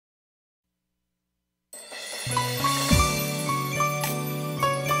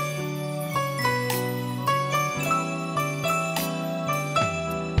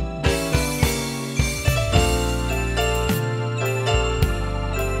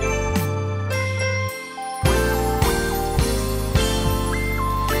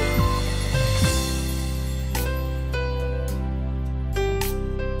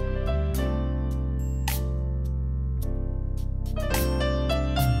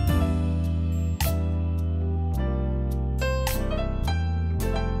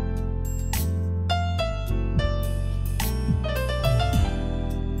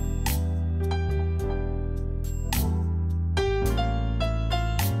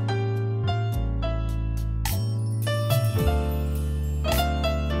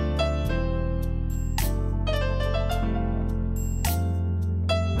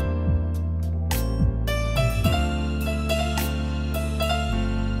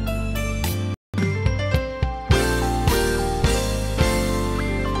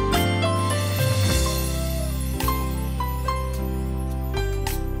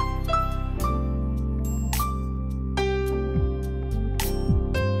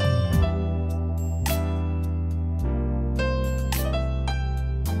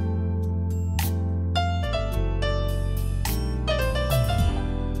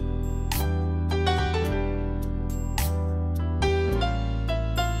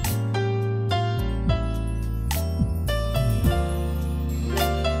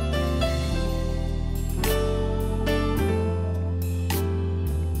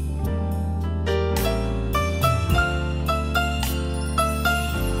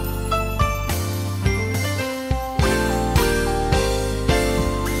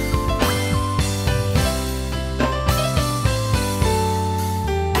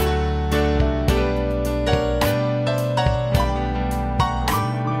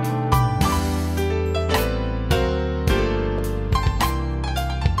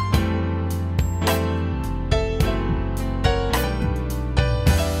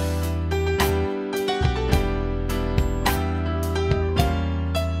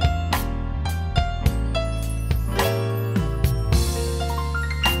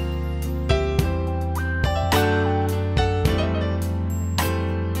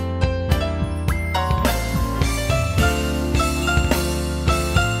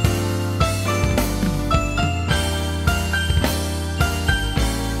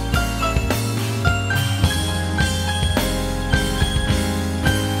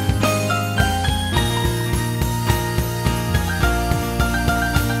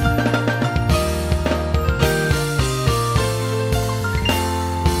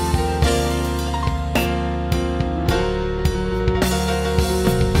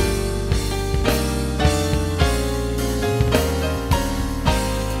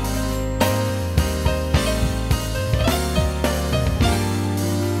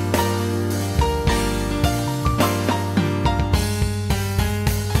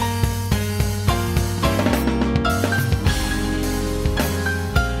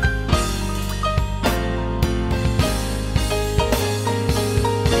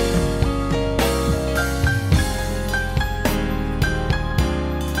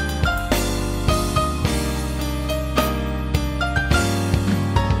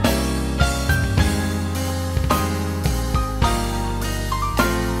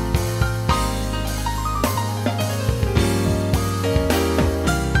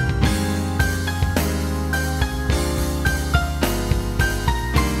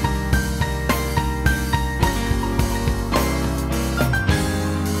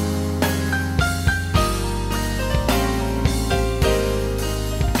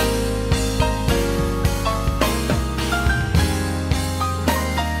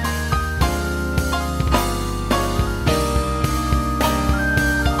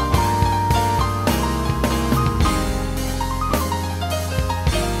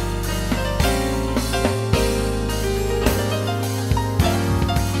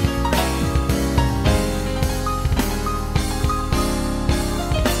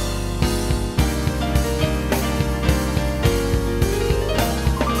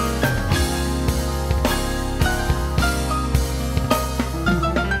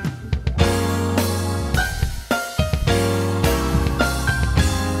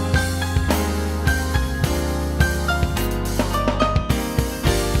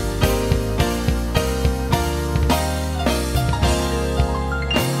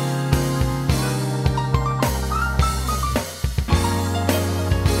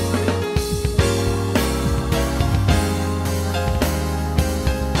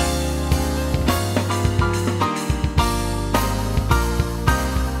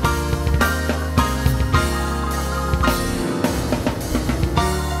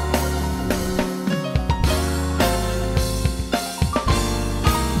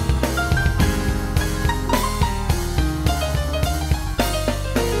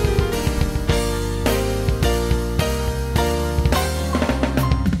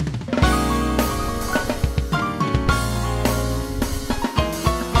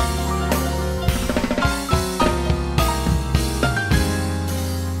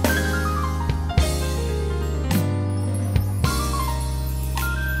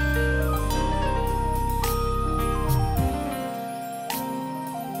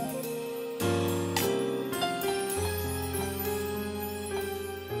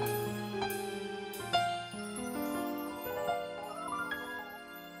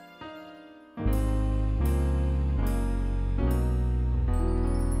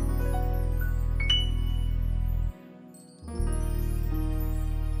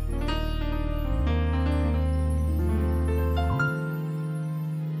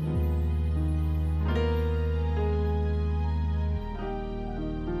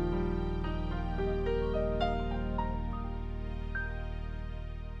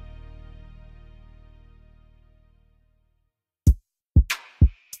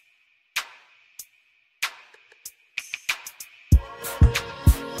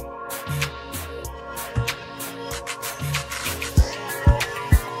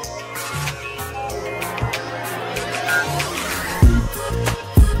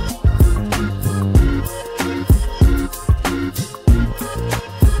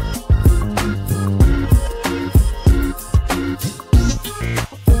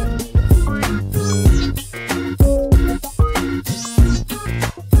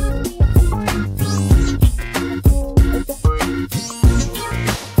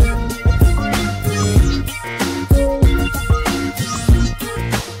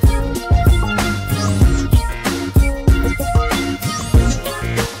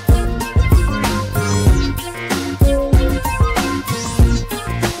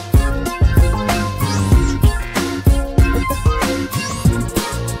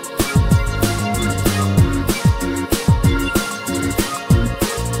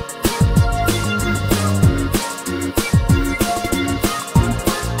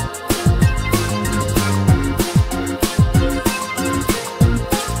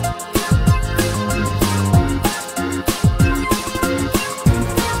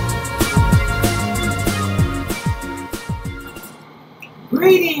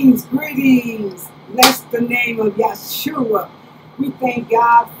name of Yeshua. We thank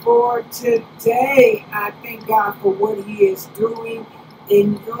God for today. I thank God for what He is doing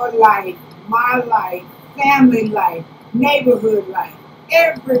in your life, my life, family life, neighborhood life,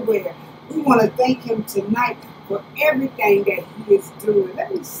 everywhere. We want to thank Him tonight for everything that He is doing.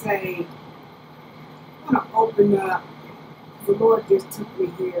 Let me say, I want to open up. The Lord just took me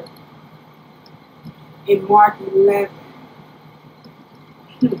here in Mark 11.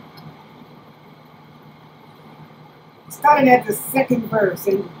 Started at the second verse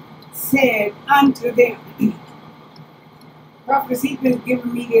and said unto them, prophets, He's been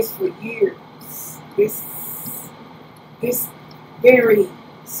giving me this for years. This very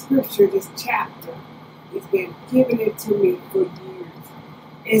scripture, this chapter, He's been giving it to me for years.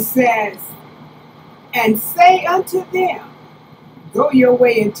 It says, and say unto them, go your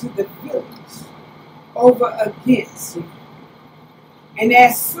way into the village over against you, and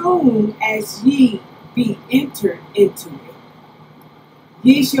as soon as ye be entered into it,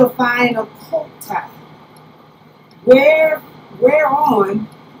 ye shall find a colt tied, whereon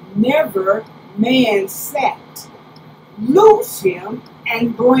never man sat. Loose him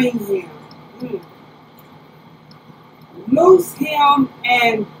and bring him. Loose him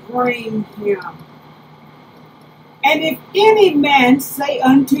and bring him. And if any man say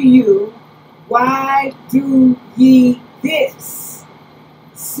unto you, why do ye this?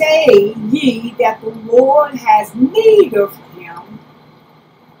 Say ye that the Lord has need of him,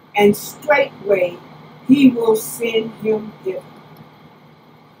 and straightway He will send him hither.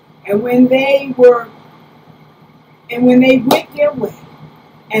 And when they went their way,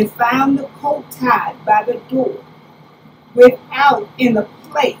 and found the colt tied by the door, without in the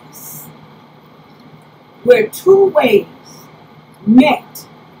place where two ways met,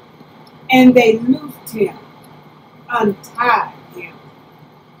 and they loosed him, untied him.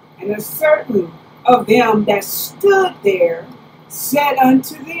 And a certain of them that stood there said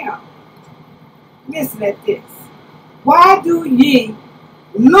unto them, listen at this, why do ye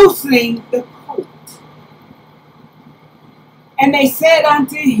loosing the colt? And they said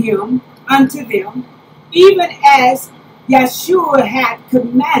unto them, even as Yeshua had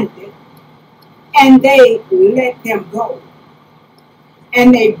commanded, and they let them go.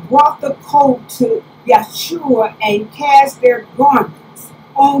 And they brought the colt to Yeshua and cast their garments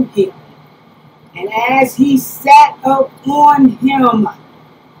on him. And as he sat up on him,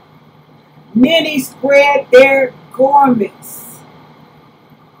 many spread their garments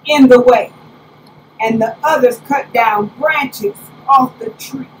in the way, and the others cut down branches off the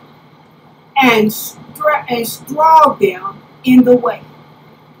tree and strawed them in the way.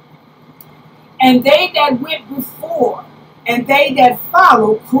 And they that went before and they that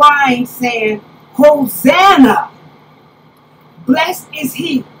followed, crying, saying, Hosanna! Blessed is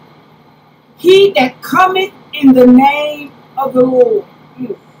he that cometh in the name of the Lord.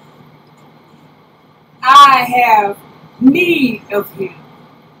 I have need of him.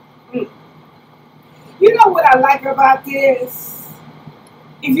 You know what I like about this?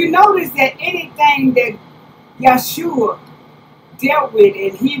 If you notice that anything that Yeshua dealt with,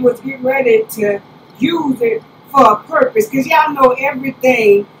 and he was getting ready to use it for a purpose, because y'all know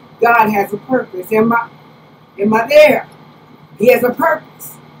everything God has a purpose. Am I there? He has a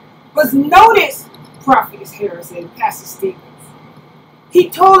purpose. But notice Prophetess Harris and Pastor Stevens. He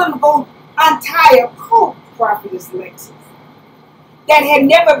told him to go untie a coat, Prophetess Lexus, that had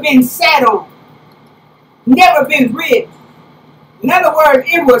never been sat on, never been ridden. In other words,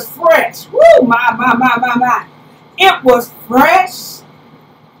 it was fresh. Woo, my. It was fresh.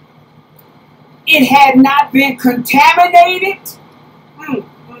 It had not been contaminated.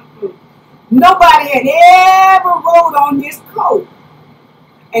 Nobody had ever rode on this coat.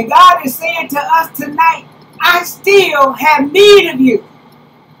 And God is saying to us tonight, I still have need of you.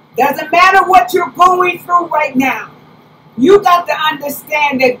 Doesn't matter what you're going through right now. You got to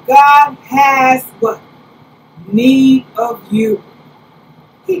understand that God has what? Need of you.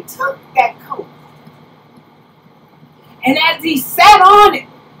 He took that coat. And as he sat on it,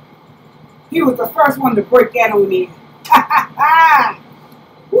 he was the first one to break that on in.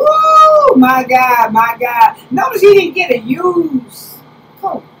 Woo, my God, my God. Notice he didn't get a used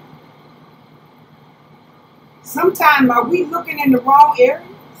coat. Sometimes are we looking in the wrong areas?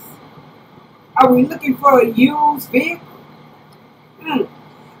 Are we looking for a used vehicle?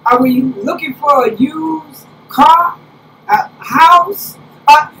 Are we looking for a used car? A house?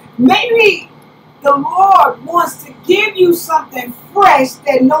 Maybe the Lord wants to give you something fresh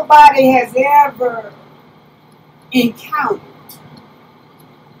that nobody has ever encountered.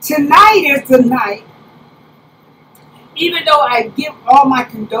 Tonight is the night. Even though I give all my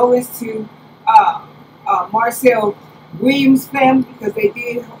condolences to Marcel Williams' family, because they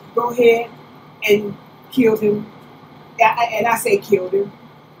did go ahead and killed him. And I say killed him.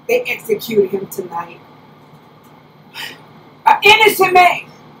 They executed him tonight. An innocent man.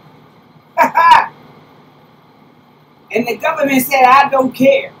 And the government said, I don't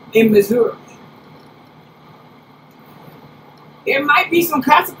care, in Missouri. There might be some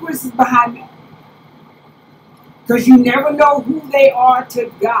consequences behind that. Because you never know who they are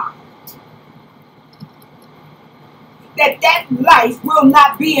to God. That life will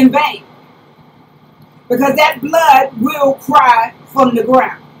not be in vain. Because that blood will cry from the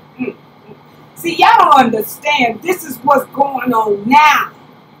ground. See, y'all don't understand. This is what's going on now.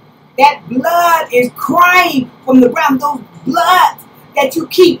 That blood is crying from the ground. Those bloods that you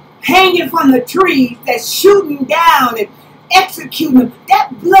keep hanging from the trees, that's shooting down and executing them,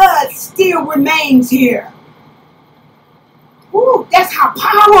 that blood still remains here. Ooh, that's how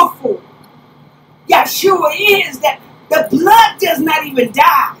powerful Yeshua is, that the blood does not even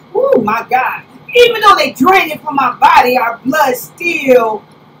die. Oh my God. Even though they drain it from our body, our blood still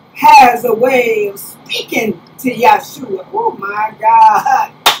has a way of speaking to Yeshua. Oh my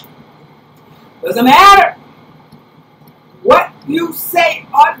God. Doesn't matter what you say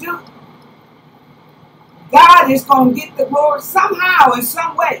or do. God is going to get the glory somehow, in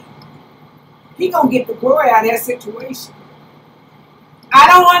some way. He's going to get the glory out of that situation. I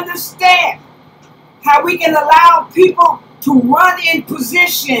don't understand how we can allow people to run in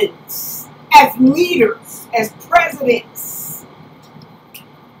positions as leaders, as presidents,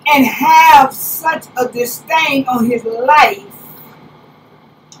 and have such a disdain on his life.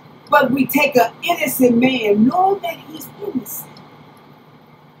 But we take an innocent man, knowing that he's innocent,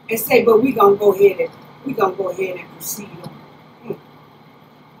 and say, but we're going to go ahead and proceed on.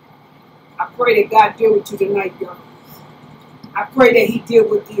 I pray that God deal with you tonight, y'all. I pray that he deal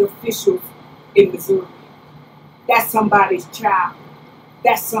with the officials in Missouri. That's somebody's child.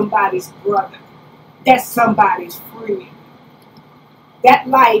 That's somebody's brother. That's somebody's friend. That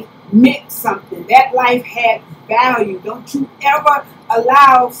life meant something. That life had value. Don't you ever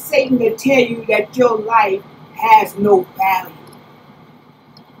allow Satan to tell you that your life has no value.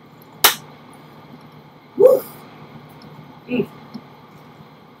 Woo.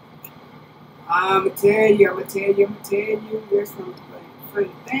 I'm going to tell you, there's some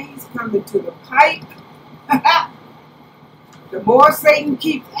things coming to the pipe. The more Satan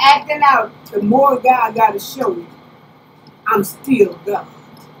keeps acting out, the more God got to show you, I'm still God.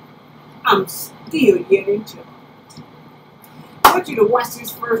 I'm still yet in charge. I want you to watch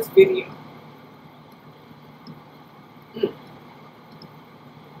this first video.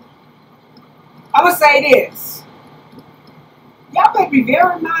 I'm going to say this. Y'all better be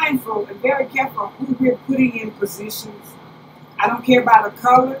very mindful and very careful of who we're putting in positions. I don't care about the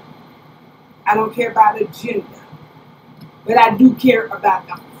color. I don't care about the gender. But I do care about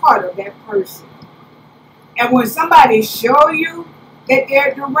the heart of that person. And when somebody show you that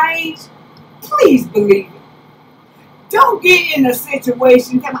they're deranged, please believe it. Don't get in a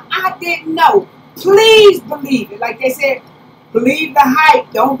situation that I didn't know. Please believe it. Like they said, believe the hype.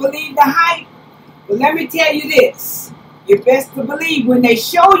 Don't believe the hype. But let me tell you this. You're best to believe when they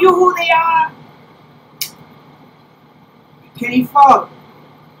show you who they are, you can't follow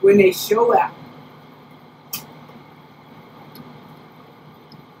when they show out.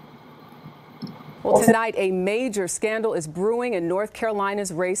 Well, tonight, a major scandal is brewing in North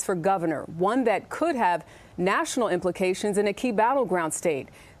Carolina's race for governor, one that could have national implications in a key battleground state.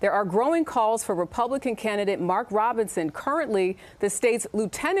 There are growing calls for Republican candidate Mark Robinson, currently the state's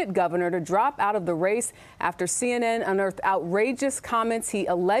lieutenant governor, to drop out of the race after CNN unearthed outrageous comments he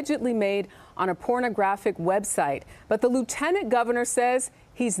allegedly made on a pornographic website. But the lieutenant governor says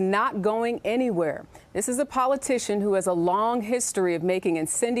he's not going anywhere. This is a politician who has a long history of making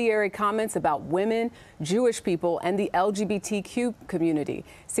incendiary comments about women, Jewish people, and the LGBTQ community.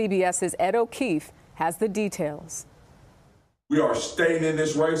 CBS's Ed O'Keefe has the details. We are staying in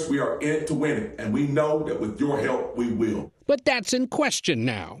this race. We are in it to win it. And we know that with your help, we will. But that's in question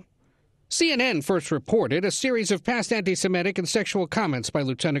now. CNN first reported a series of past anti-Semitic and sexual comments by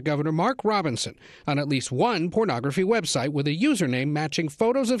Lieutenant Governor Mark Robinson on at least one pornography website with a username matching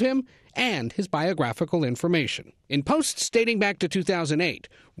photos of him and his biographical information. In posts dating back to 2008,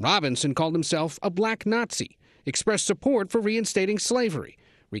 Robinson called himself a black Nazi, expressed support for reinstating slavery,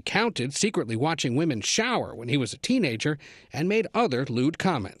 recounted secretly watching women shower when he was a teenager, and made other lewd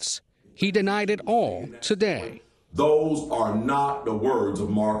comments. He denied it all today. Those are not the words of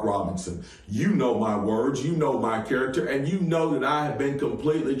Mark Robinson. You know my words, you know my character, and you know that I have been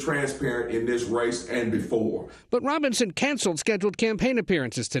completely transparent in this race and before. But Robinson canceled scheduled campaign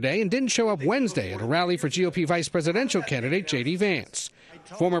appearances today and didn't show up Wednesday at a rally for GOP vice presidential candidate J.D. Vance.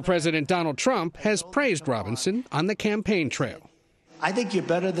 Former President Donald Trump has praised Robinson on the campaign trail. I think you're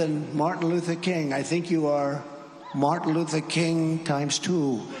better than Martin Luther King. I think you are Martin Luther King times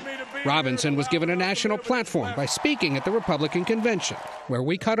 2. Robinson was given a national platform by speaking at the Republican convention, where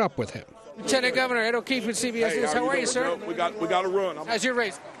we caught up with him. Lieutenant Governor Ed O'Keefe with CBS News. How are you, sir? We got to run. How's your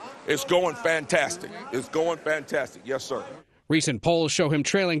race? It's going fantastic. It's going fantastic. Yes, sir. Recent polls show him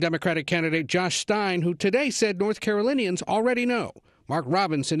trailing Democratic candidate Josh Stein, who today said North Carolinians already know Mark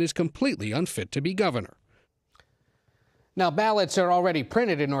Robinson is completely unfit to be governor. Now, ballots are already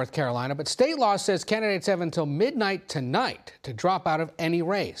printed in North Carolina, but state law says candidates have until midnight tonight to drop out of any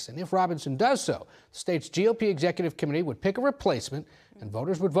race. And if Robinson does so, the state's GOP executive committee would pick a replacement, and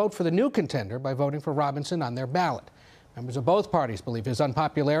voters would vote for the new contender by voting for Robinson on their ballot. Members of both parties believe his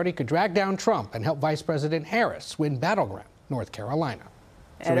unpopularity could drag down Trump and help Vice President Harris win battleground North Carolina.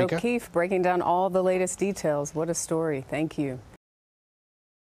 Ed O'Keefe breaking down all the latest details. What a story. Thank you.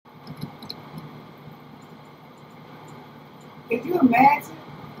 Could you imagine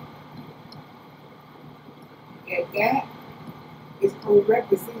that is going to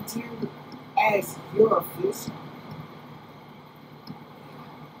represent you as your official?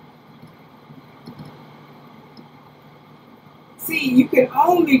 See, you can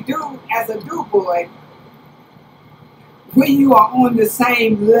only do as a do boy when you are on the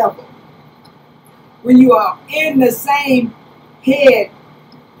same level, when you are in the same head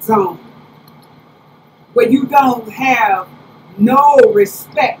zone, where you don't have no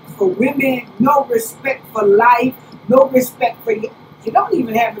respect for women, no respect for life, no respect for you. You don't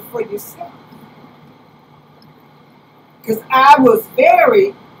even have it for yourself. Because I was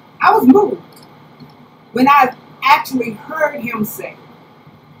moved when I actually heard him say,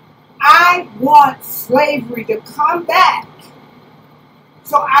 I want slavery to come back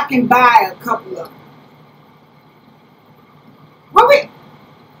so I can buy a couple of them.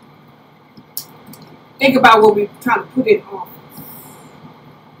 Think about what we're trying to put in office.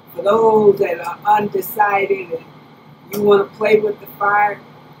 For those that are undecided and you want to play with the fire,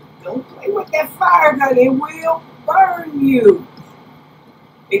 don't play with that fire because it will burn you.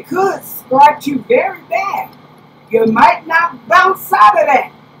 It could scorch you very bad. You might not bounce out of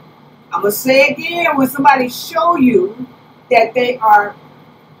that. I'm going to say again, when somebody show you that they are,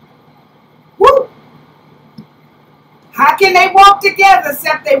 woo, how can they walk together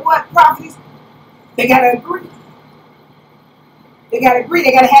except they what, prophets? They got to agree. They got to agree.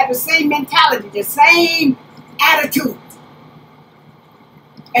 They got to have the same mentality, the same attitude.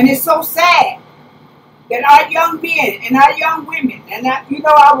 And it's so sad that our young men and our young women, and I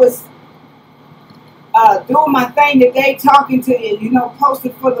was doing my thing today, talking to,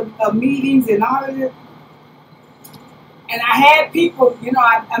 posted for the meetings and all of it. And I had people,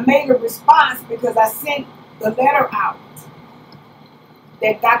 I made a response because I sent the letter out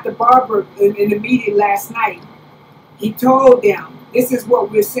that Dr. Barber in the meeting last night, he told them, this is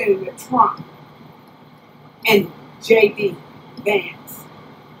what we're sending to Trump and J.D. Vance.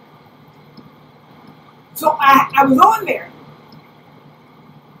 So I was on there.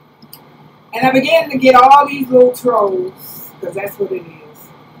 And I began to get all these little trolls, because that's what it is.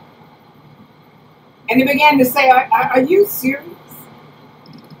 And they began to say, are you serious?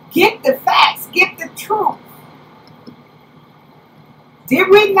 Get the facts, get the truth. Did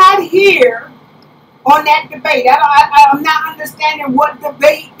we not hear on that debate? I'm not understanding what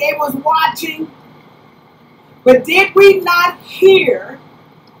debate they was watching. But did we not hear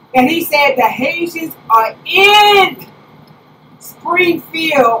that he said the Haitians are in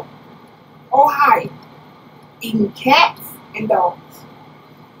Springfield, Ohio, eating cats and dogs?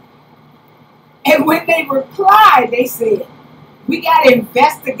 And when they replied, they said, we got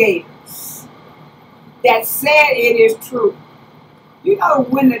investigators that said it is true.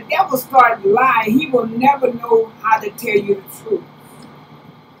 When the devil starts lying, he will never know how to tell you the truth.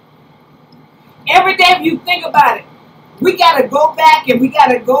 Every day if you think about it, we got to go back and we got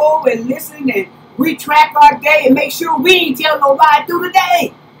to go and listen and retract our day and make sure we ain't tell no lie through the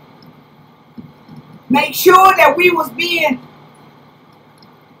day. Make sure that we was being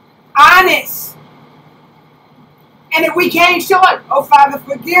honest. And if we came short, oh Father,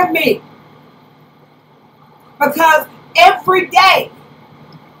 forgive me. Because every day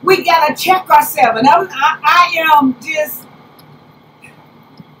we gotta check ourselves, and I'm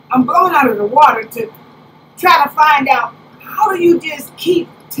blown out of the water to try to find out how do you just keep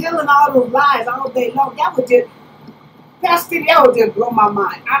telling all those lies all day long. That would just Pastor, that would just blow my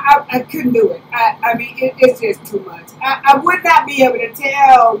mind. I couldn't do it. I mean, it's just too much. I would not be able to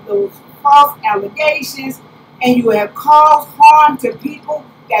tell those false allegations, and you have caused harm to people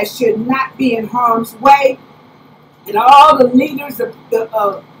that should not be in harm's way. And all the leaders of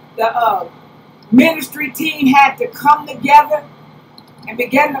the ministry team had to come together and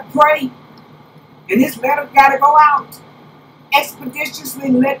begin to pray. And this letter got to go out expeditiously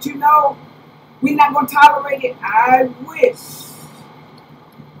and let you know we're not going to tolerate it. I wish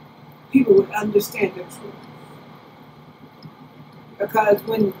people would understand the truth. Because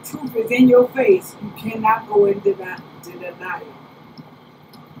when the truth is in your face, you cannot go into denial.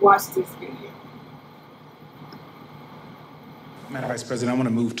 Watch this video. Madam Vice President, I want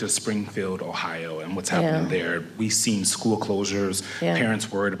to move to Springfield, Ohio, and what's happening there. We've seen school closures, parents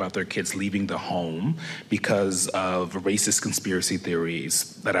worried about their kids leaving the home because of racist conspiracy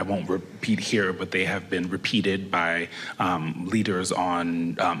theories that I won't repeat here, but they have been repeated by leaders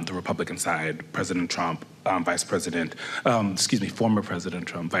on the Republican side, President Trump, former President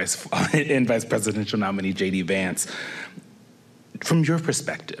Trump, and Vice Presidential nominee J.D. Vance. From your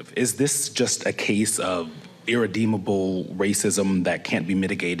perspective, is this just a case of irredeemable racism that can't be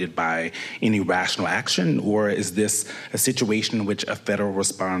mitigated by any rational action, or is this a situation in which a federal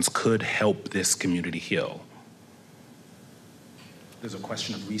response could help this community heal? There's a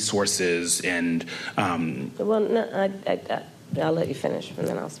question of resources and... Well, no, I'll let you finish and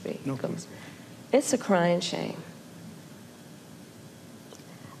then I'll speak. No, please. It's a crying shame.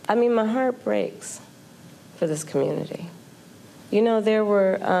 I mean, my heart breaks for this community. You know, there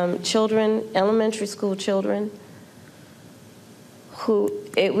were children, elementary school children, who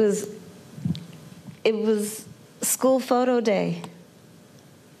it was school photo day.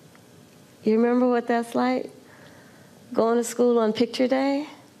 You remember what that's like? Going to school on picture day?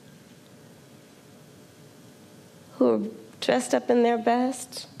 Who were dressed up in their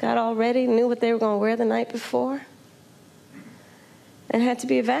best, got all ready, knew what they were going to wear the night before, and had to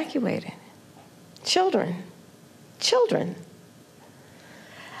be evacuated. Children.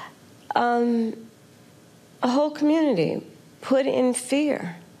 A whole community put in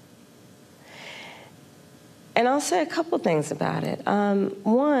fear. And I'll say a couple things about it.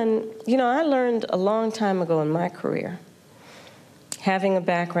 One, you know, I learned a long time ago in my career, having a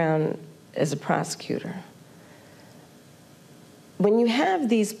background as a prosecutor, when you have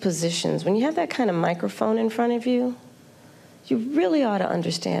these positions, when you have that kind of microphone in front of you, you really ought to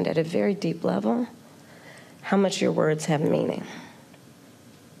understand at a very deep level how much your words have meaning.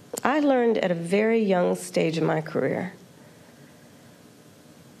 I learned at a very young stage in my career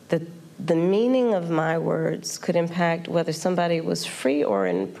that the meaning of my words could impact whether somebody was free or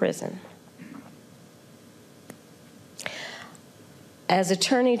in prison. As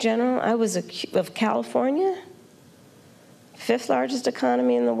Attorney General, I was of California, fifth largest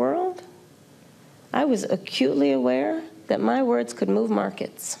economy in the world. I was acutely aware that my words could move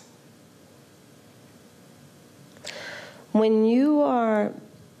markets. When you are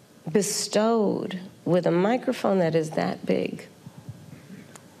bestowed with a microphone that is that big,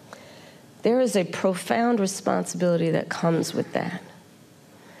 there is a profound responsibility that comes with that.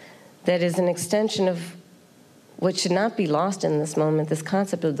 That is an extension of what should not be lost in this moment, this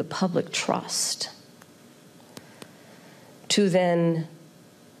concept of the public trust. To then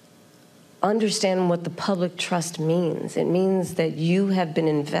understand what the public trust means. It means that you have been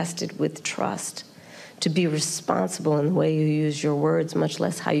invested with trust to be responsible in the way you use your words, much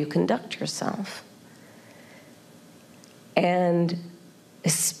less how you conduct yourself. And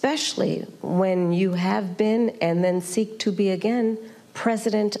especially when you have been and then seek to be again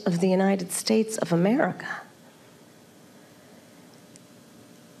President of the United States of America.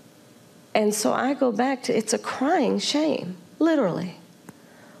 And so I go back to, it's a crying shame, literally,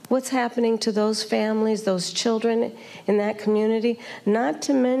 what's happening to those families, those children in that community, not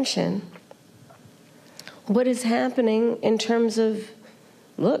to mention what is happening in terms of,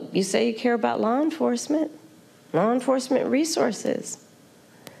 look, you say you care about law enforcement resources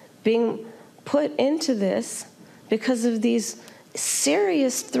being put into this because of these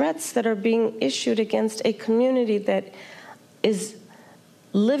serious threats that are being issued against a community that is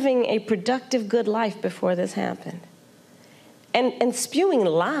living a productive, good life before this happened. And spewing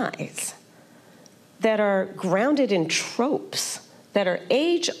lies that are grounded in tropes that are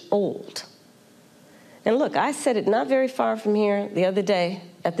age-old. And look, I said it not very far from here the other day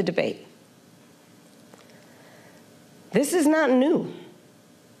at the debate. This is not new.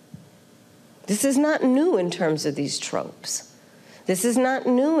 This is not new in terms of these tropes. This is not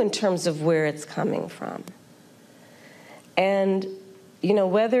new in terms of where it's coming from. And, you know,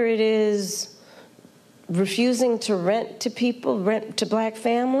 whether it is refusing to rent to people, rent to black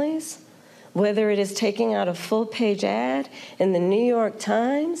families, whether it is taking out a full-page ad in the New York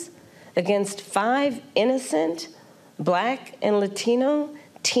Times against 5 innocent black and Latino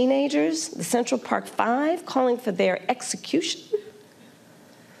teenagers, the Central Park Five, calling for their execution,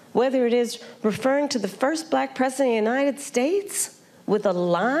 whether it is referring to the first black president of the United States with a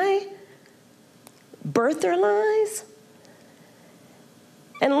lie, birther lies.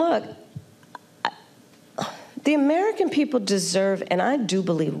 And look, the American people deserve, and I do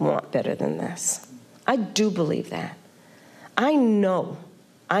believe want better than this. I do believe that. I know,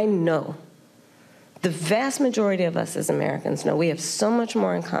 the vast majority of us as Americans know we have so much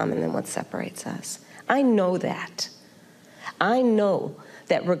more in common than what separates us. I know that. I know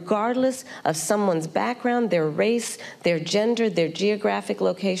that regardless of someone's background, their race, their gender, their geographic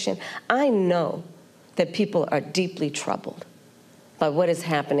location, I know that people are deeply troubled by what is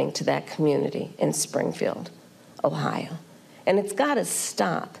happening to that community in Springfield, Ohio. And it's got to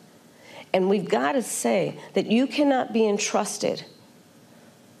stop. And we've got to say that you cannot be entrusted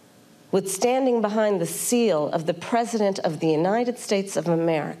with standing behind the seal of the President of the United States of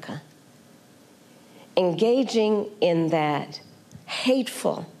America, engaging in that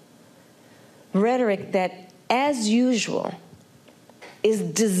hateful rhetoric that, as usual, is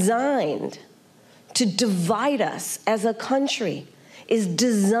designed to divide us as a country, is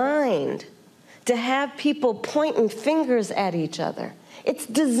designed to have people pointing fingers at each other. It's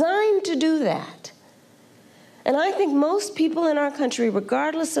designed to do that. And I think most people in our country,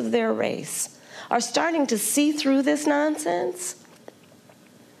 regardless of their race, are starting to see through this nonsense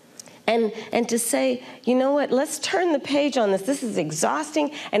and to say, you know what, let's turn the page on this. This is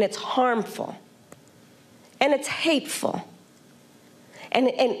exhausting, and it's harmful, and it's hateful,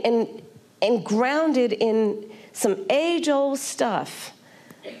 and grounded in some age-old stuff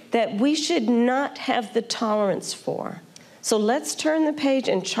that we should not have the tolerance for. So let's turn the page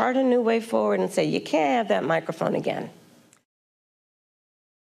and chart a new way forward and say, you can't have that microphone again.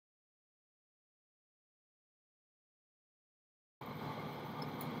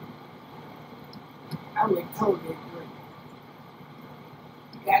 I would totally agree.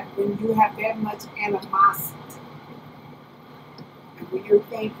 That when you have that much animosity, and when you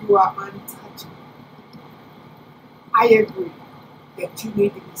think you are untouchable, I agree that you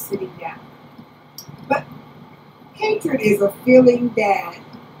need to be sitting down. But hatred is a feeling that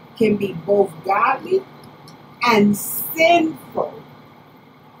can be both godly and sinful,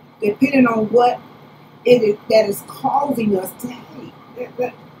 depending on what it is that is causing us to hate.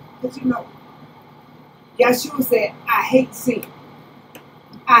 Because you know, Yeshua said, I hate sin.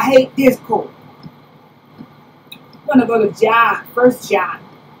 I hate discord. I'm going to go to John, 1 John.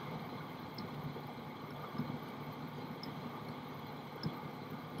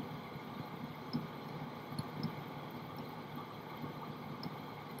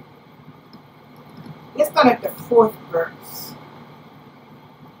 Let's start at the 4th verse.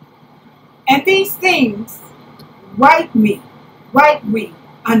 And these things write we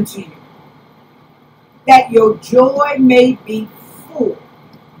unto you, that your joy may be full.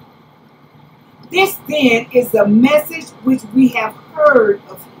 This then is the message which we have heard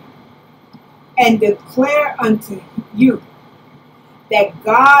of him, and declare unto you, that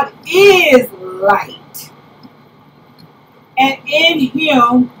God is light, and in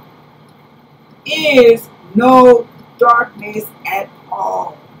him is no darkness at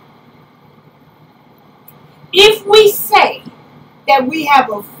all. If we say that we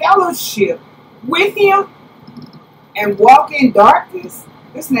have a fellowship with him and walk in darkness,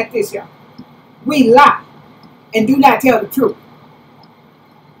 listen at this, y'all, we lie and do not tell the truth.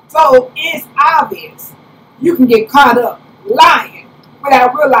 So it's obvious you can get caught up lying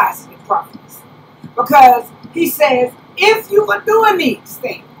without realizing the prophets. Because he says, if you are doing these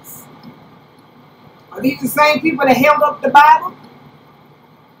things, are these the same people that held up the Bible?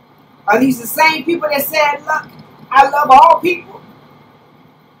 Are these the same people that said, look, I love all people?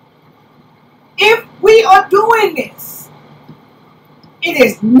 If we are doing this, it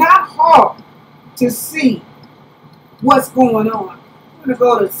is not hard to see what's going on. I'm going to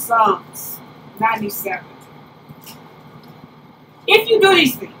go to Psalms 97. If you do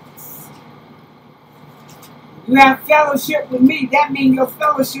these things, you have fellowship with me, that means your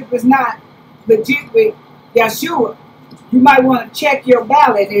fellowship is not legit with Yeshua. You might want to check your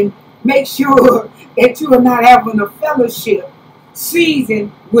ballot and make sure that you are not having a fellowship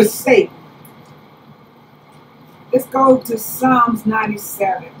season with Satan. Let's go to Psalms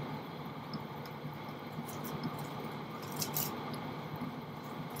 97.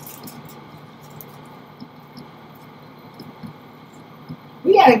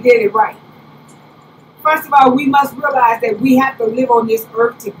 We got to get it right. First of all, we must realize that we have to live on this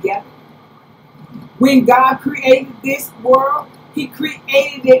earth together. When God created this world, He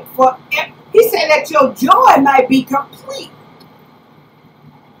created it for, He said that your joy might be complete.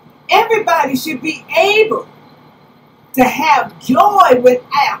 Everybody should be able to have joy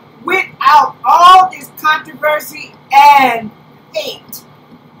without all this controversy and hate.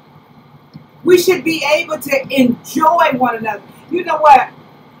 We should be able to enjoy one another. You know what?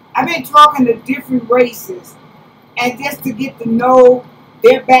 I've been talking to different races, and just to get to know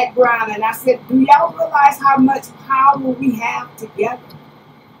their background, and I said, do y'all realize how much power we have together?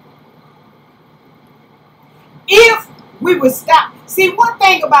 If we would stop. See, one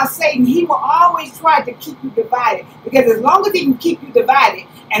thing about Satan, he will always try to keep you divided, because as long as he can keep you divided,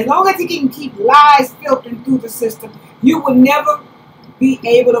 as long as he can keep lies filtering through the system, you will never be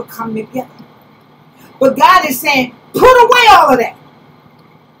able to come together. But God is saying, put away all of that.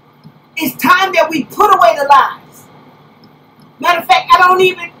 It's time that we put away the lies. Matter of fact,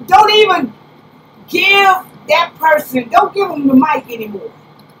 don't even give that person, don't give them the mic anymore.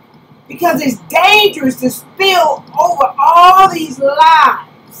 Because it's dangerous to spill over all these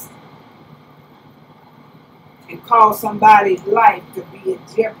lies and cause somebody's life to be in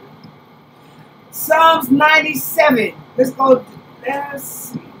jeopardy. Psalms 97. Let's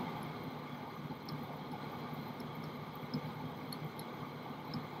see.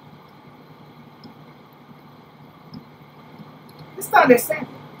 Let's start at 7.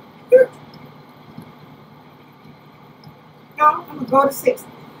 No, I'm going to go to 6.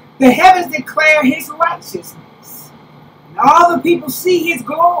 The heavens declare His righteousness, and all the people see His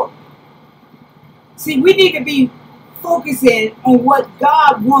glory. See, we need to be focusing on what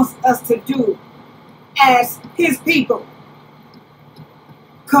God wants us to do as His people.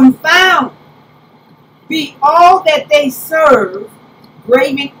 Confound be all that they serve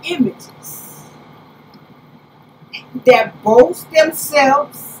graven images that boast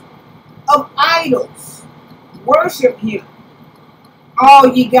themselves of idols. Worship Him, all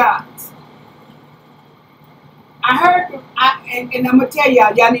ye gods. I heard, and I'm going to tell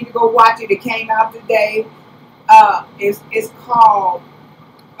y'all need to go watch it. It came out today. It's called,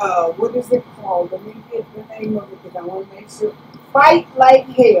 what is it called? Let me get the name of it because I want to make sure. Fight Like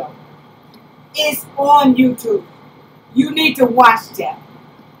Hell. It's on YouTube. You need to watch that.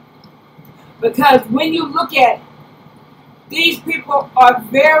 Because when you look at it, these people are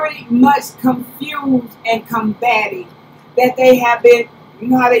very much confused and combating that they have been, you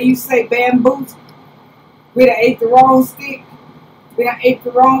know how they used to say bamboozled? We done ate the wrong stick. We done ate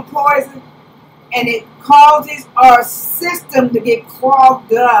the wrong poison. And it causes our system to get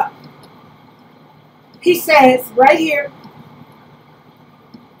clogged up. He says right here,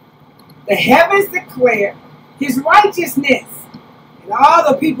 the heavens declare His righteousness, and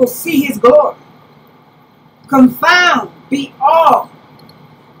all the people see His glory. Confound be all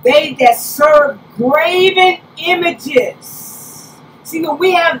they that serve graven images. See, when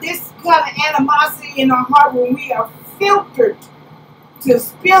we have this kind of animosity in our heart, when we are filtered to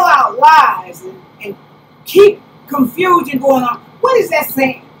spill out lies and keep confusion going on, what is that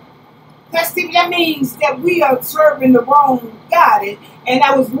saying? That means that we are serving the wrong God. And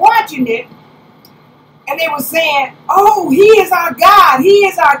I was watching it, and they were saying, oh, He is our God. He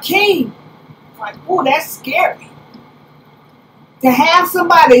is our King. Like, oh, that's scary. To have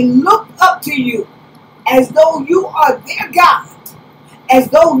somebody look up to you as though you are their God, as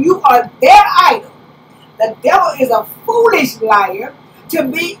though you are their idol. The devil is a foolish liar to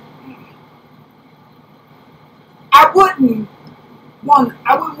be. I wouldn't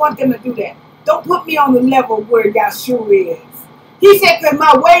want them to do that. Don't put me on the level where Yahshua is. He said, because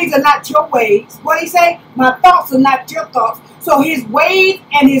my ways are not your ways. What did He say? My thoughts are not your thoughts. So His ways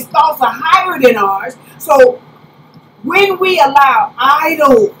and His thoughts are higher than ours. So when we allow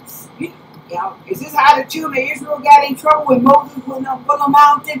idols, is this how the children of Israel got in trouble when Moses went up on the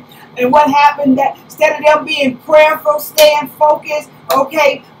mountain? And what happened? That instead of them being prayerful, staying focused,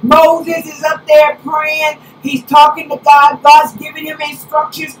 okay, Moses is up there praying. He's talking to God. God's giving him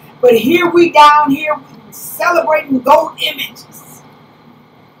instructions. But here we down here celebrating gold images.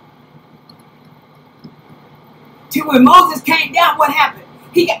 Till when Moses came down, what happened?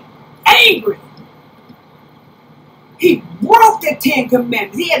 He got angry. He broke the 10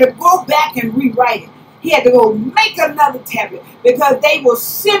 Commandments. He had to go back and rewrite it. He had to go make another tablet because they were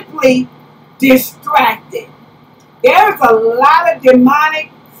simply distracted. There's a lot of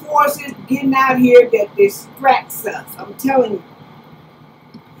demonic forces getting out here that distracts us. I'm telling you.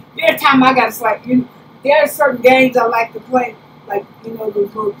 There's time I got to like, there are certain games I like to play, like, those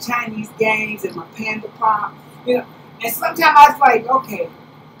little Chinese games and my Panda Pop, And sometimes I was like, okay,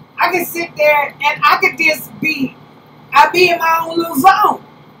 I can sit there and I could just be, I be in my own little zone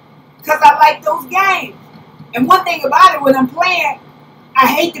because I like those games. And one thing about it, when I'm playing, I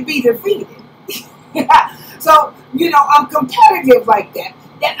hate to be defeated. So, I'm competitive like that.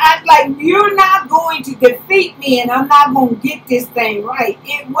 That I like, you're not going to defeat me and I'm not going to get this thing right.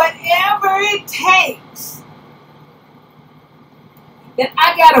 Whatever it takes, that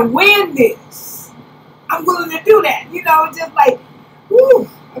I got to win this. I'm willing to do that. Just like, whoo,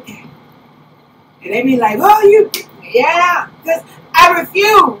 okay. And they be like, oh, yeah, because I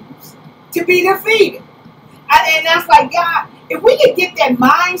refuse to be defeated. And that's like, God, if we could get that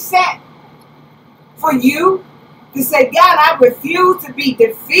mindset for you to say, God, I refuse to be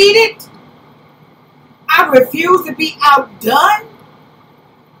defeated. I refuse to be outdone.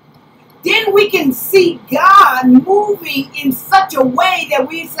 Then we can see God moving in such a way that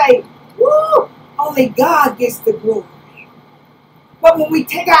we say, woo, only God gets the glory. But when we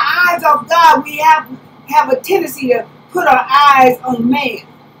take our eyes off God, we have a tendency to put our eyes on man.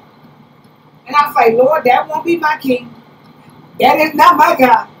 And I say, Lord, that won't be my king. That is not my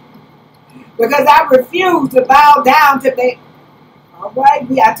God. Because I refuse to bow down to that. All right,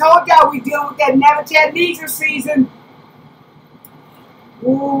 I told y'all we dealing with that Nebuchadnezzar season.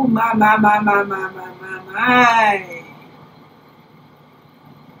 Ooh, my.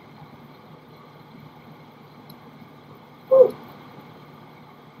 Ooh.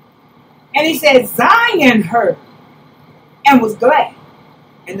 And he said, Zion heard and was glad.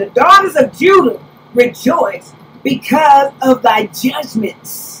 And the daughters of Judah rejoiced because of thy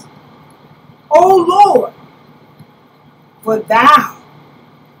judgments. O Lord, for thou,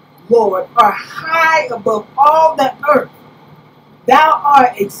 Lord, art high above all the earth. Thou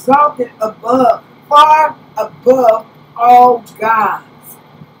art exalted above, far above all gods.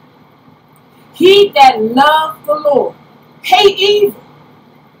 He that loves the Lord hate evil.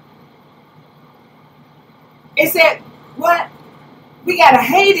 It said, what? We got to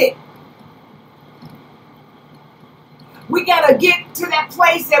hate it. We got to get to that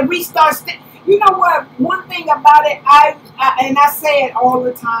place that we start. You know what? One thing about it, and I say it all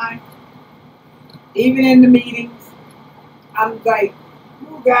the time, even in the meetings, I'm like,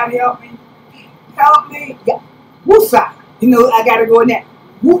 oh, God, help me. Help me. Yeah. Woosah. I got to go in that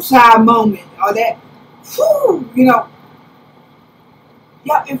woosah moment or that, whoo,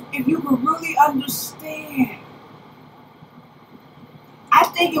 Yeah, if you could really understand. I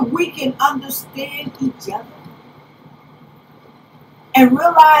think if we can understand each other and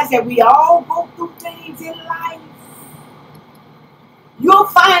realize that we all go through things in life, you'll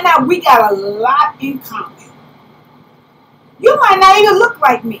find out we got a lot in common. You might not even look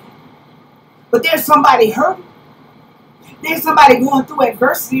like me, but there's somebody hurting. There's somebody going through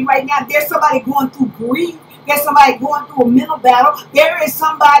adversity right now. There's somebody going through grief. There's somebody going through a mental battle. There is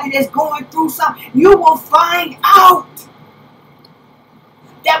somebody that's going through something. You will find out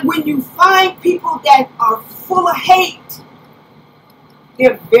that when you find people that are full of hate,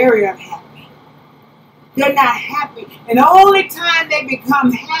 they're very unhappy. They're not happy. And the only time they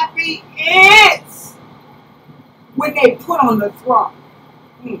become happy is when they put on the throne.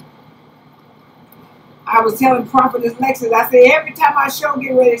 I was telling Prophetess Lexus, I said, every time our show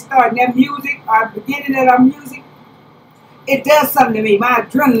get ready to start, and that music, or beginning of our music, it does something to me. My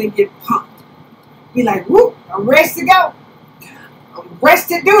adrenaline gets pumped. Be like, whoop, I'm ready to go. I'm ready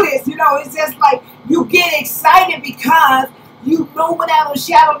to do this. It's just like you get excited because you know without a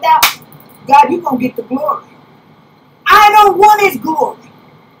shadow of doubt, God, you're going to get the glory. I don't want his glory.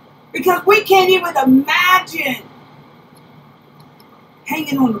 Because we can't even imagine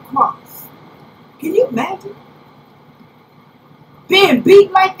hanging on the cross. Can you imagine being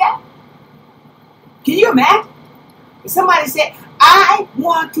beat like that? Can you imagine? If somebody said, I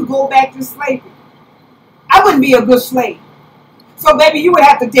want to go back to slavery, I wouldn't be a good slave. So baby, you would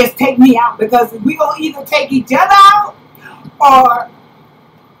have to just take me out, because we're going to either take each other out or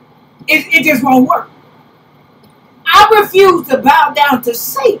it just won't work. I refuse to bow down to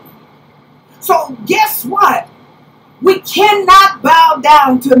Satan. So guess what? We cannot bow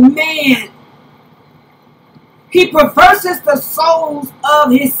down to man. He perverses the souls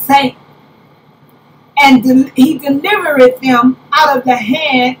of his saints, and he delivereth them out of the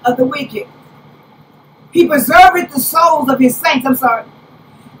hand of the wicked. He preserveth the souls of his saints.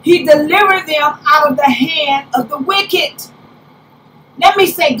 He delivered them out of the hand of the wicked. Let me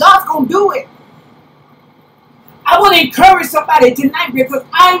say, God's going to do it. I want to encourage somebody tonight, because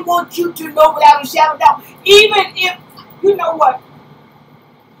I want you to know without a shadow of doubt, even if, you know what,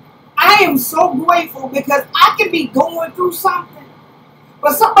 I am so grateful, because I can be going through something,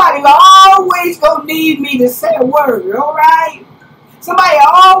 but somebody will always going to need me to say a word, all right? Somebody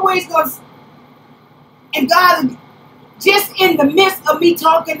always goes, and God, just in the midst of me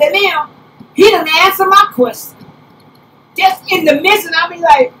talking to them, He done answer my question. Just in the midst, and I'll be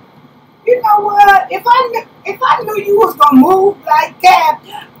like, you know what? If I knew you was gonna move like that,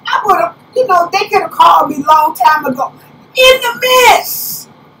 I would have. You know, they could have called me a long time ago. In the midst,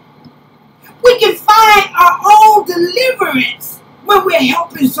 we can find our own deliverance when we're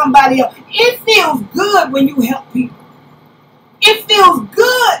helping somebody else. It feels good when you help people. It feels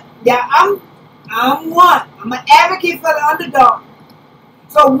good. Yeah, I'm one. I'm an advocate for the underdog.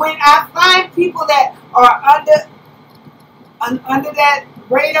 So when I find people that are under that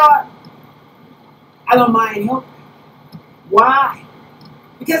radar, I don't mind helping. Why?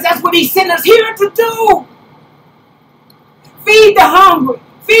 Because that's what He sent us here to do. Feed the hungry.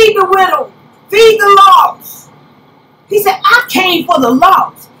 Feed the widow. Feed the lost. He said, I came for the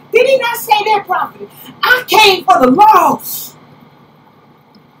lost. Did He not say that, prophet? I came for the lost.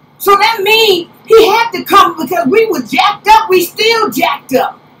 So that means He had to come because we were jacked up. We still jacked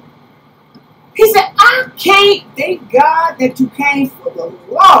up. He said, I came. Thank God that you came for the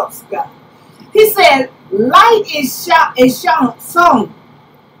lost, God. He said, light is sown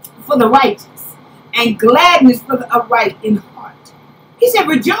for the righteous, and gladness for the upright in heart. He said,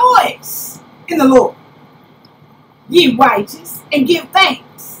 rejoice in the Lord, ye righteous, and give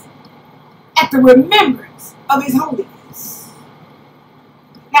thanks at the remembrance of His holiness.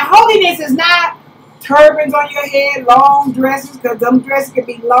 Now, holiness is not turbans on your head, long dresses, because them dresses can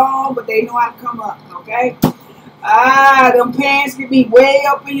be long, but they know how to come up, okay? Them pants can be way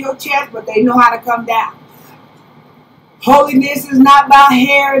up in your chest, but they know how to come down. Holiness is not about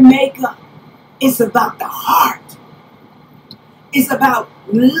hair and makeup. It's about the heart. It's about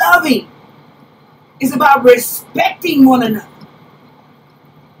loving. It's about respecting one another.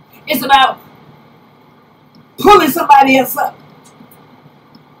 It's about pulling somebody else up.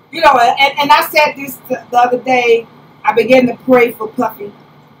 You know, and I said this the other day. I began to pray for Puffy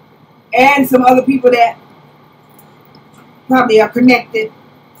and some other people that probably are connected.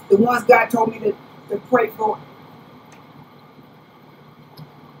 The ones God told me to pray for.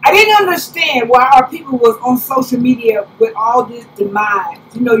 I didn't understand why our people was on social media with all this demise.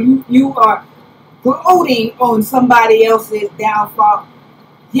 You know, you are gloating on somebody else's downfall.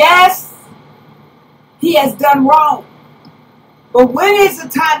 Yes, he has done wrong. But when is the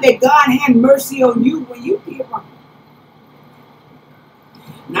time that God had mercy on you when you did wrong?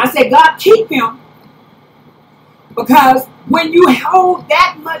 And I said, God, keep him. Because when you hold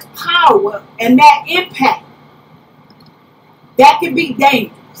that much power and that impact, that can be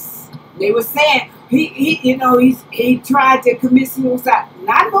dangerous. They were saying he tried to commit suicide. And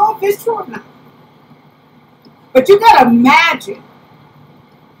I know if it's true or not. But you got to imagine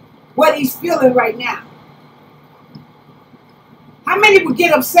what he's feeling right now. How many would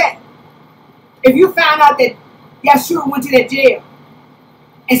get upset if you found out that Yeshua went to that jail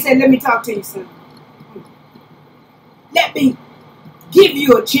and said, let me talk to you, son. Let me give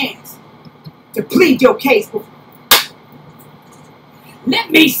you a chance to plead your case before.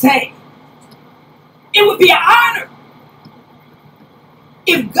 Let me say, it would be an honor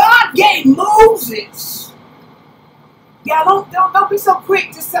if God gave Moses. Y'all don't be so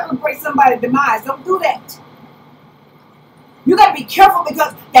quick to celebrate somebody's demise. Don't do that. You got to be careful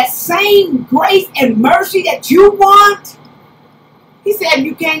because that same grace and mercy that you want, he said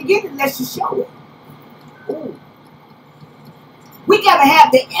you can't get it unless you show it. Ooh. We got to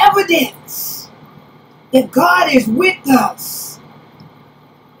have the evidence that God is with us.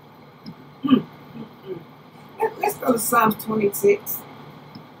 Let's go to Psalms 26.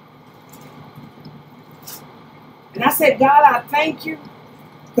 And I said, God, I thank you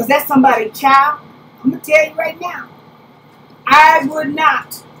because that's somebody's child. I'm going to tell you right now. I would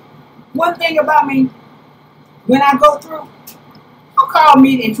not. One thing about me, when I go through, don't call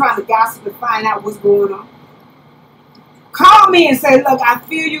me and try to gossip and find out what's going on. Call me and say, look, I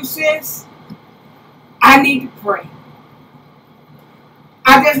feel you, sis. I need to pray.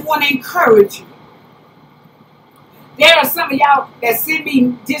 I just want to encourage you. There are some of y'all that send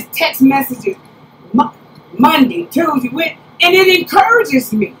me just text messages Monday, Tuesday, and it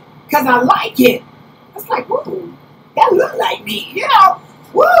encourages me because I like it. It's like, whoa, that look like me, you know.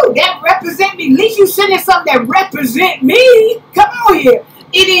 Woo, that represent me. At least you sending something that represent me. Come on here.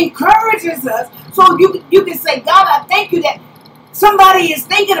 It encourages us. So you can say, God, I thank you that somebody is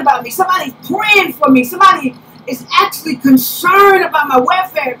thinking about me. Somebody's praying for me. Somebody is actually concerned about my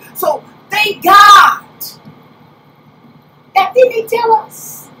welfare. So thank God. That didn't he tell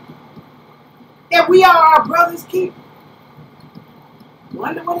us? That we are our brother's keeper.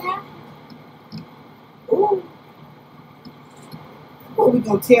 Wonder what happened? Ooh. what we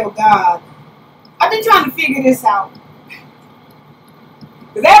going to tell God? I've been trying to figure this out.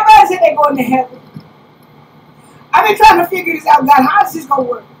 Because everybody said they're going to heaven. I've been trying to figure this out, God. How is this going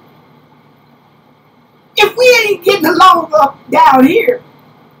to work? If we ain't getting along up down here,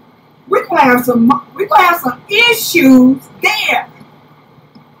 we're going to have some issues there.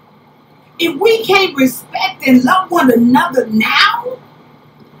 If we can't respect and love one another now,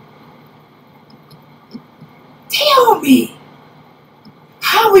 tell me,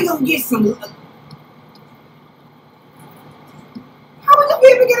 how are we going to get some love? How are we going to be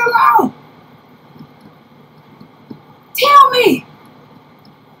able to get along? Tell me.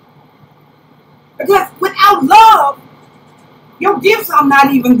 Because without love, your gifts are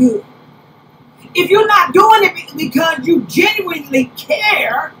not even good. If you're not doing it because you genuinely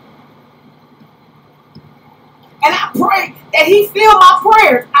care, and I pray that he feel my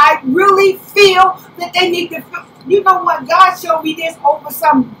prayers. I really feel that they need to feel. You know what? God showed me this over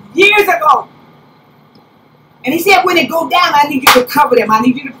some years ago. And he said, when it go down, I need you to cover them. I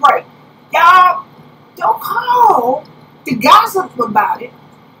need you to pray. Y'all, don't call to gossip about it.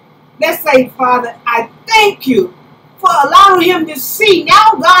 Let's say, Father, I thank you for allowing him to see.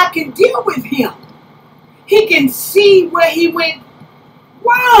 Now God can deal with him. He can see where he went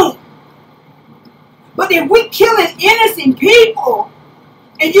wrong. But if we killing innocent people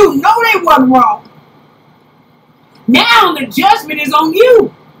and you know they wasn't wrong, now the judgment is on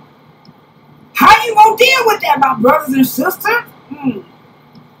you. How you gonna deal with that, my brothers and sisters?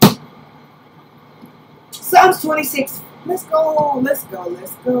 Psalms 26. Let's go.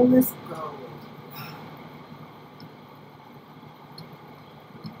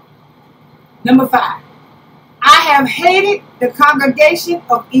 Number 5. I have hated the congregation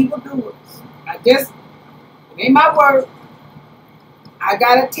of evildoers. It ain't my word. I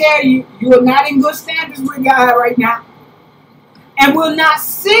gotta tell you, you are not in good standards with God right now. And will not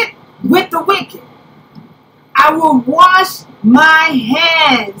sit with the wicked. I will wash my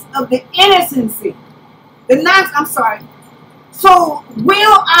hands of the innocency. So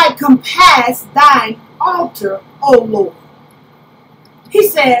will I compass thine altar, O Lord. He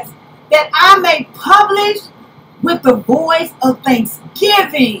says, that I may publish with the voice of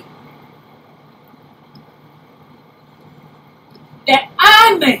thanksgiving. That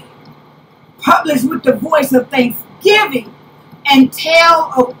I may publish with the voice of thanksgiving and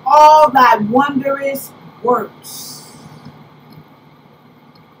tell of all thy wondrous works.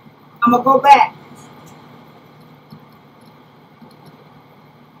 I'm going to go back.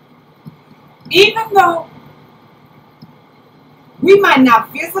 Even though we might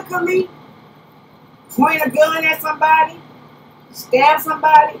not physically point a gun at somebody, stab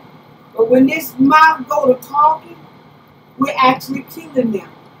somebody, but when this mouth go to talking, we're actually killing them.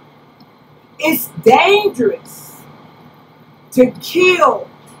 It's dangerous to kill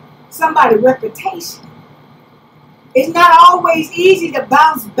somebody's reputation. It's not always easy to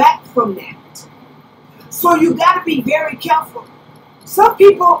bounce back from that. So you got to be very careful. Some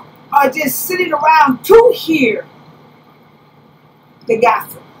people are just sitting around to hear the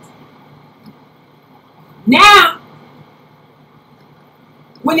gospel. Now,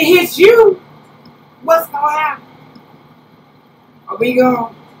 when it hits you, what's going to happen? Are we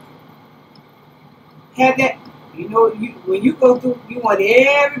going to have that? You know, when you go through, you want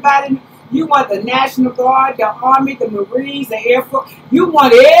everybody, you want the National Guard, the Army, the Marines, the Air Force, you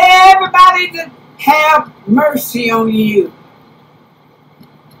want everybody to have mercy on you.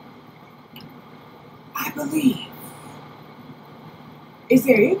 I believe. Is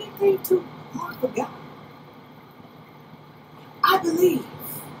there anything too hard for God? I believe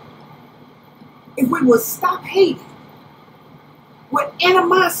if we would stop hating with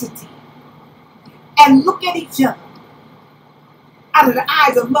animosity and look at each other out of the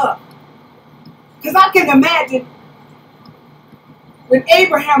eyes of love. Because I can imagine when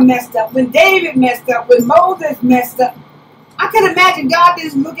Abraham messed up, when David messed up, when Moses messed up, I can imagine God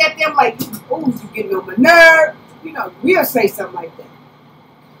just look at them like, oh, you getting on my nerve. You know, we'll say something like that.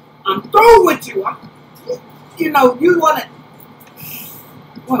 I'm through with you. You want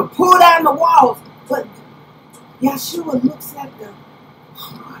to pull down the walls. But Yeshua looks at the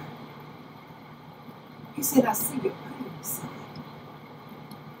heart. He said, I see your pain, son.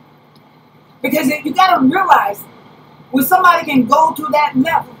 Because you got to realize, when somebody can go to that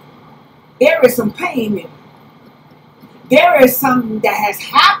level, there is some pain in it. There is something that has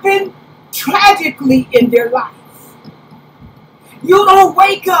happened tragically in their life. You don't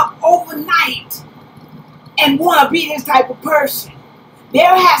wake up overnight and want to be this type of person.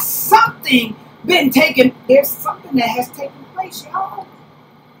 There has something there's something that has taken place, y'all.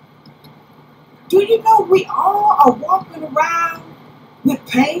 Do you know we all are walking around with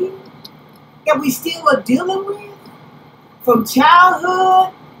pain that we still are dealing with, from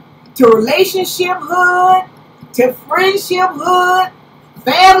childhood to relationshiphood to friendshiphood,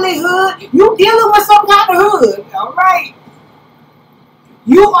 familyhood. You dealing with some kind of hood, all right?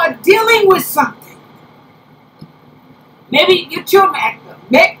 You are dealing with something. Maybe your children act up.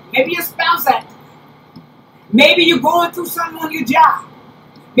 Maybe your spouse act up. Maybe you're going through something on your job.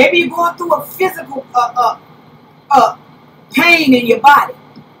 Maybe you're going through a physical pain in your body.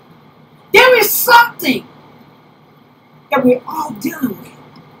 There is something that we're all dealing with.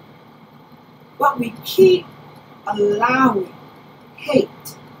 But we keep allowing hate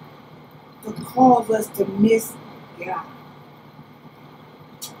to cause us to miss God.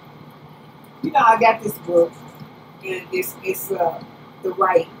 You know, I got this book, and it's The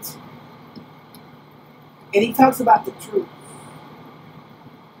Right. And he talks about the truth.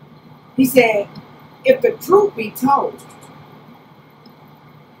 He said, if the truth be told,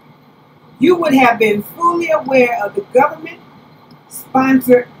 you would have been fully aware of the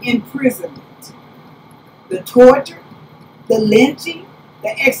government-sponsored imprisonment, the torture, the lynching,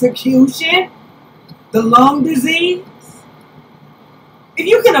 the execution, the lung disease. If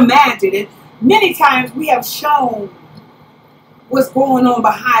you can imagine it, many times we have shown what's going on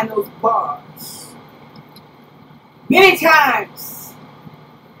behind those bars. Many times,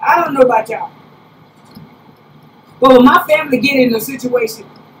 I don't know about y'all, but when my family get in a situation,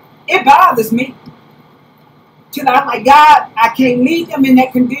 it bothers me. Till I'm like, God, I can't leave them in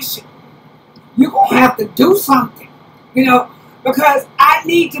that condition. You're going to have to do something, you know, because I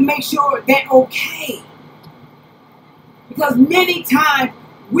need to make sure they're okay. Because many times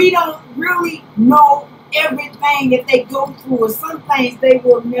we don't really know everything that they go through, and some things they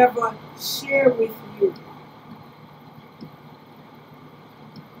will never share with you.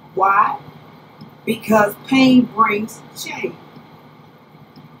 Why? Because pain brings shame.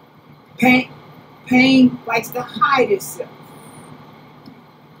 Pain likes to hide itself.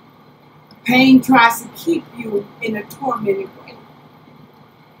 Pain tries to keep you in a tormented way.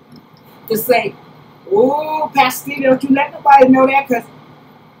 To say, oh, Pastor, don't you let nobody know that, because,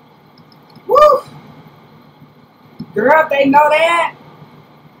 woo, girl, if they know that,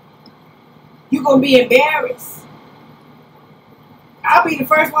 you're going to be embarrassed. I'll be the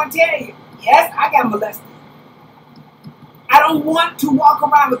first one to tell you, yes, I got molested. I don't want to walk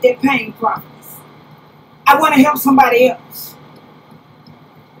around with that pain prophetess. I want to help somebody else.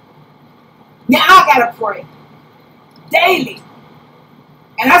 Now I got to pray daily.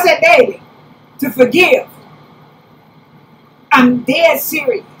 And I said daily, to forgive. I'm dead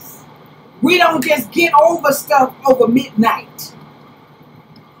serious. We don't just get over stuff over midnight.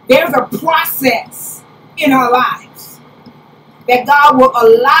 There's a process in our lives that God will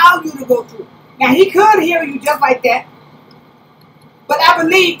allow you to go through. Now, he could heal you just like that. But I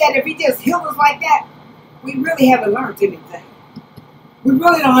believe that if he just healed us like that, we really haven't learned anything. We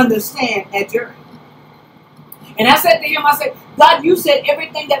really don't understand that journey. And I said to him, I said, God, you said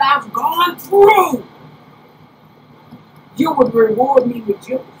everything that I've gone through, you would reward me with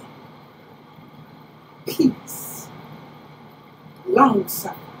joy, peace,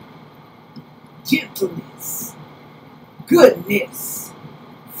 long-suffering, gentleness, goodness,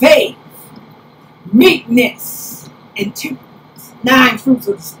 faith, meekness, and temperance. 9 fruits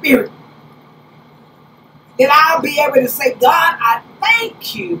of the Spirit. That I'll be able to say, God, I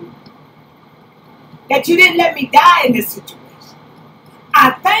thank you that you didn't let me die in this situation.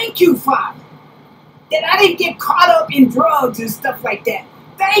 I thank you, Father, that I didn't get caught up in drugs and stuff like that.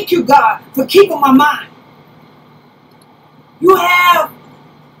 Thank you, God, for keeping my mind.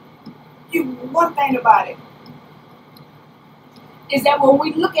 One thing about it is that when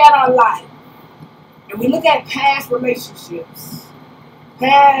we look at our life and we look at past relationships,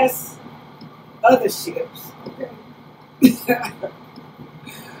 past other ships, okay,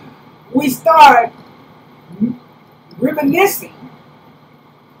 we start reminiscing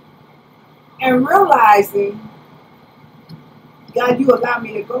and realizing, God, you allowed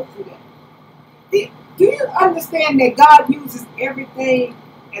me to go through that. Do you understand that God uses everything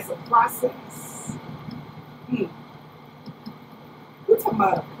as a process? We're talking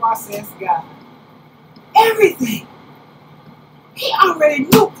about a process, God. Everything. He already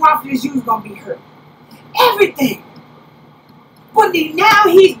knew Prophetess you was going to be hurt. Everything. But now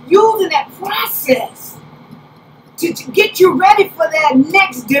he's using that process to get you ready for that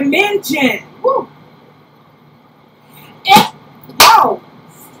next dimension. Woo.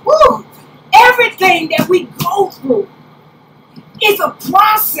 Woo. Everything that we go through is a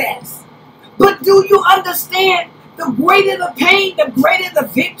process. But do you understand the greater the pain, the greater the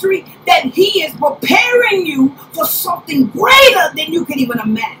victory, that he is preparing you for something greater than you can even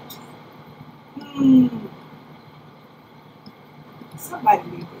imagine. Somebody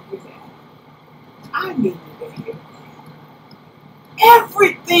needs to hear that. I need to hear that.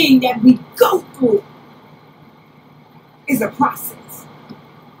 Everything that we go through is a process.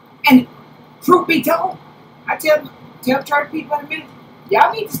 And truth be told, I tell church people in a minute,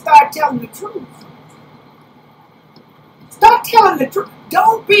 y'all need to start telling the truth. Start telling the truth.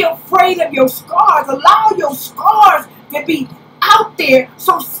 Don't be afraid of your scars. Allow your scars to be out there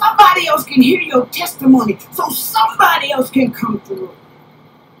so somebody else can hear your testimony, so somebody else can come through.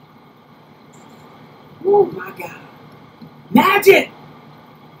 Oh my God. Imagine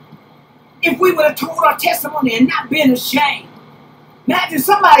if we would have told our testimony and not been ashamed. Imagine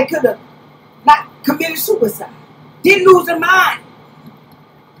somebody could have not committed suicide, didn't lose their mind.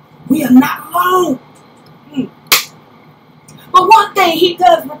 We are not alone. But one thing he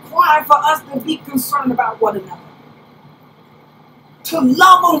does require for us to be concerned about one another. To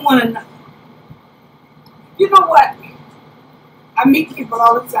love on one another. You know what? I meet people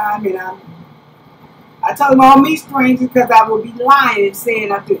all the time, and I tell them I don't meet strangers because I would be lying and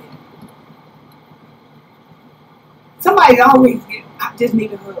saying I did. Somebody always I just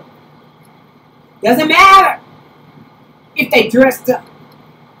need a hug. Doesn't matter if they dressed up.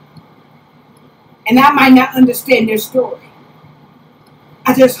 And I might not understand their story.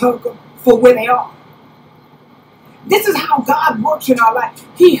 I just hug them for where they are. This is how God works in our life.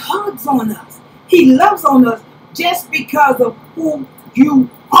 He hugs on us. He loves on us just because of who you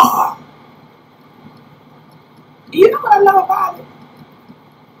are. You know what I love about it?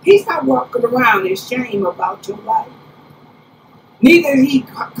 He's not walking around in shame about your life. Neither is he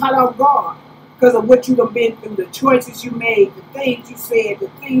caught off guard because of what you've been through, the choices you made, the things you said, the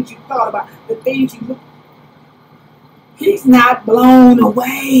things you thought about, the things you looked. He's not blown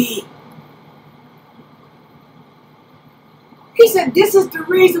away. He said, this is the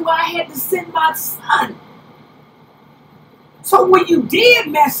reason why I had to send my son. So when you did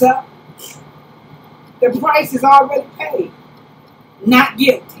mess up, the price is already paid. Not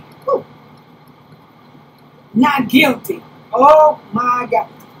guilty. Woo. Not guilty. Oh my God.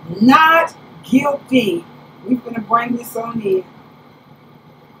 Not guilty. We're going to bring this on in.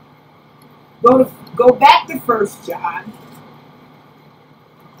 Go back to 1 John.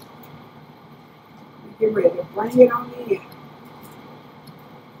 Get ready to bring it on in.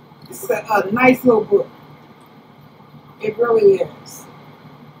 This is a nice little book. It really is.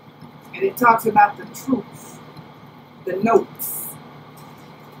 And it talks about the truth, the notes.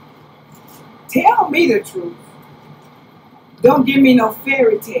 Tell me the truth. Don't give me no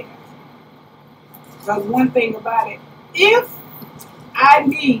fairy tale. Because one thing about it, if I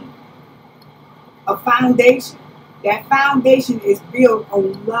need a foundation, that foundation is built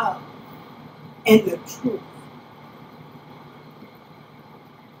on love and the truth.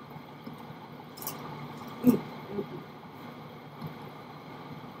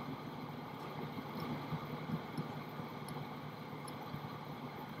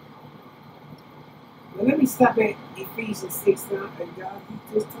 Well, let me stop at Ephesians 6 now, and God, you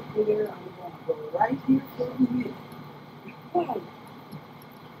just took me there. I'm going to go right here for a minute.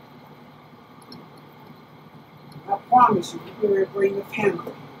 I promise you, you're going to bring the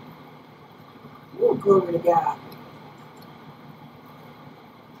family. Oh, glory to God.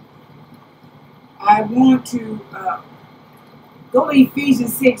 I want to go to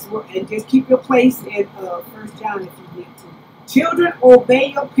Ephesians 6 and just keep your place in 1 John if you need to. Children,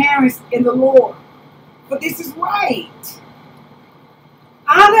 obey your parents in the Lord, for this is right.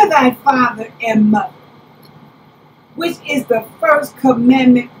 Honor thy father and mother, which is the first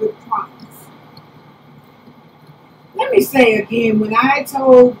commandment with promise. Let me say again, when I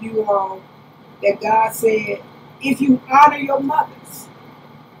told you all that God said, if you honor your mothers,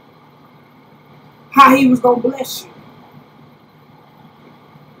 how he was going to bless you.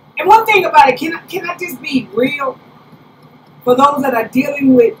 And one thing about it, can I just be real? For those that are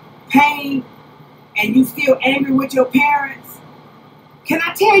dealing with pain and you still angry with your parents, can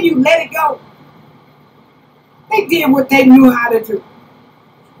I tell you, let it go. They did what they knew how to do.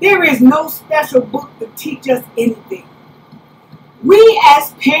 There is no special book to teach us anything. We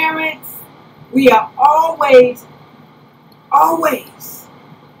as parents, we are always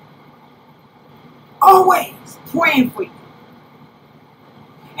praying for you.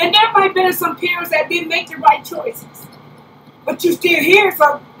 And there might have been some parents that didn't make the right choices. But you're still here,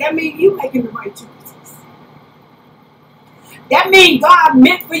 so that means you're making the right choices. That means God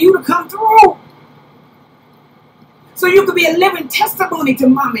meant for you to come through. So you could be a living testimony to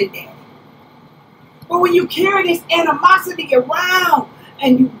mom and dad. But when you carry this animosity around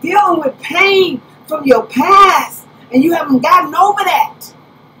and you're dealing with pain from your past and you haven't gotten over that,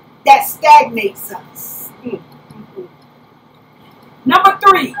 that stagnates us. Number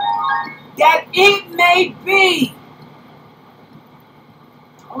 3, that it may be.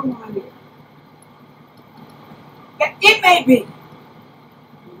 Hold on here. That it may be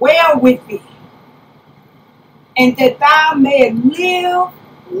well with thee, and that thou mayest live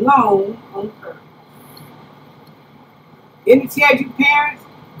long on earth. Didn't it tell you, parents,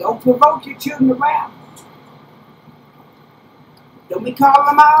 don't provoke your children around. Don't be calling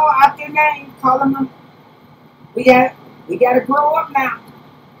them all out their names, calling them. We got to grow up now.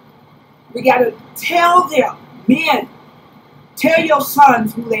 We got to tell them, men, tell your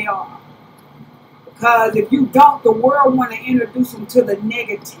sons who they are. Because if you don't, the world want to introduce them to the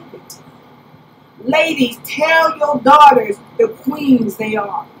negativity. Ladies, tell your daughters the queens they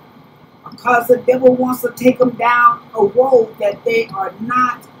are. Because the devil wants to take them down a road that they are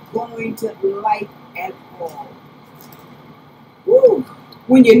not going to like at all. Woo.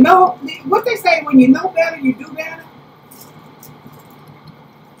 When you know, what they say, when you know better, you do better.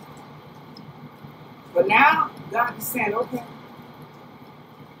 But now, God is saying, okay,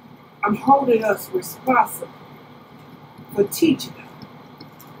 I'm holding us responsible for teaching them.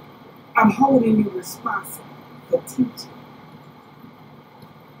 I'm holding you responsible for teaching.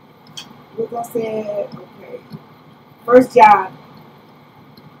 What I said, okay. 1 John,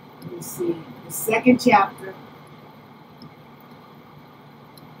 let me see, the 2nd chapter.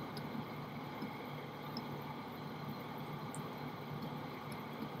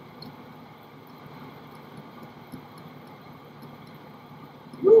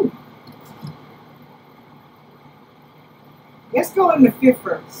 Woo. Let's go in the 5th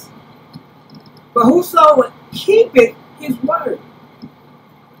verse. But whoso keepeth his word,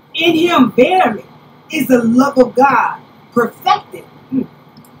 in him verily is the love of God perfected.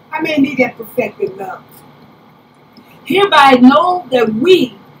 I may need that perfected love. Hereby know that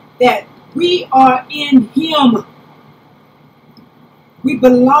we are in him. We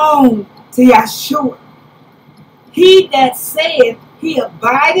belong to Yeshua. He that saith he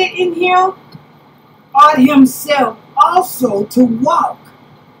abideth in him ought himself also to walk,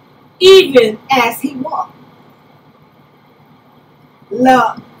 even as he walked.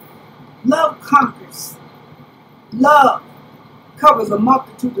 Love. Love conquers. Love covers a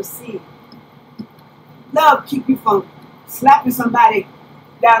multitude of sin. Love keeps you from slapping somebody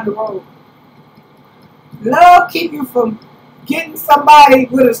down the road. Love keeps you from getting somebody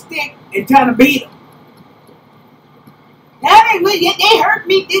with a stick and trying to beat them. They hurt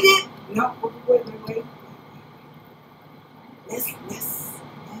me, did it? No, wait. Let's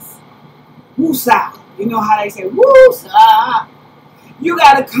woosah. You know how they say woosah. You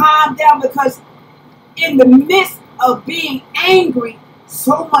got to calm down, because in the midst of being angry,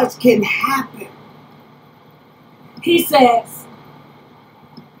 so much can happen. He says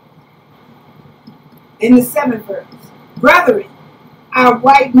in the 7th verse, brethren, I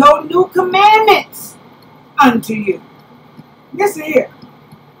write no new commandments unto you. Listen here.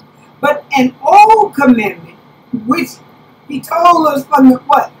 But an old commandment, which he told us from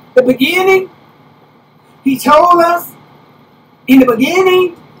the beginning. He told us in the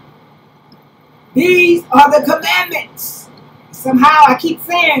beginning, these are the commandments. Somehow I keep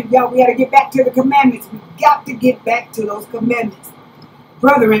saying, y'all, we got to get back to the commandments. We got to get back to those commandments.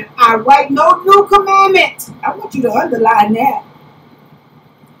 Brethren, I write no new commandment. I want you to underline that.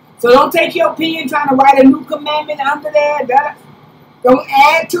 So don't take your pen trying to write a new commandment under there. Don't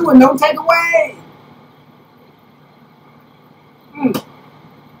add to and don't take away.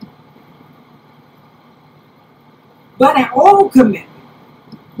 But an old commandment,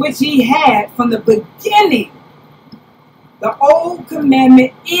 which he had from the beginning. The old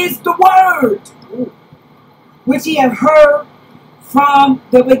commandment is the word, which ye have heard from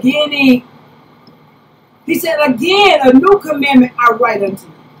the beginning. He said, again, a new commandment I write unto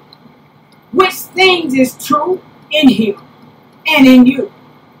you, which things is true in him and in you,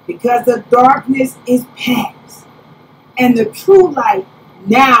 because the darkness is past, and the true light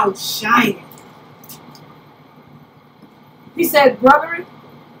now shineth. He said, brethren,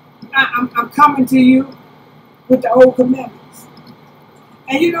 I'm coming to you with the old commandments.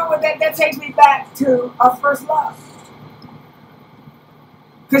 And you know what? That takes me back to our first love.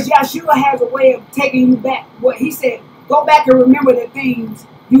 Because Yeshua has a way of taking you back. What he said, go back and remember the things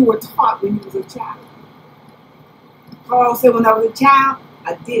you were taught when you was a child. Paul said, when I was a child,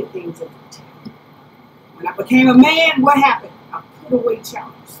 I did things as a child. When I became a man, what happened? I put away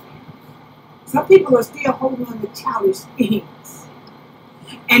childish things. Some people are still holding on to childish things.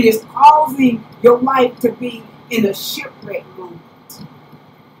 and is causing your life to be in a shipwreck moment,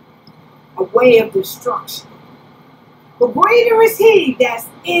 a way of destruction. But greater is he that's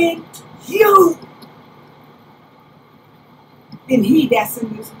in you than he that's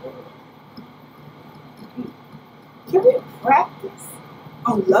in this world. Can we practice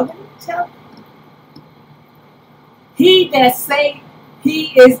on loving each other? He that say he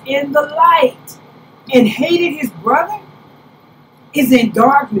is in the light and hated his brother is in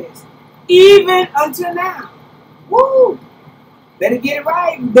darkness, even until now. Woo! Better get it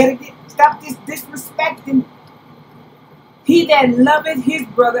right. Stop this disrespecting. He that loveth his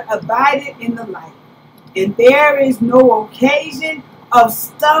brother abideth in the light, and there is no occasion of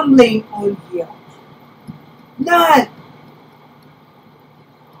stumbling on him. None.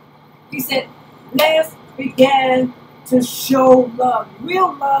 He said, let's begin to show love.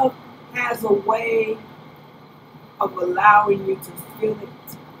 Real love has a way of allowing you to feel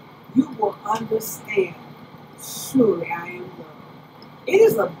it. You will understand. Surely I am loved. It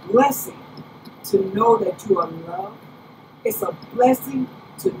is a blessing to know that you are loved. It's a blessing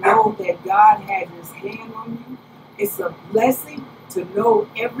to know that God has his hand on you. It's a blessing to know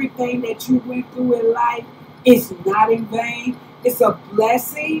everything that you went through in life is not in vain. It's a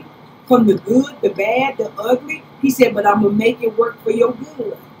blessing from the good, the bad, the ugly. He said, but I'm going to make it work for your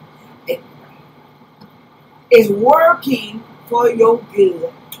good. It's working for your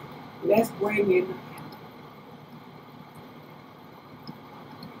good. Let's bring in the power.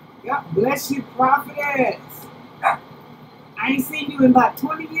 God bless you, prophetess. I ain't seen you in about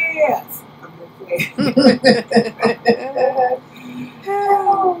 20 years. I'm just saying.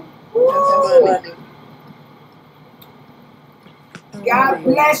 God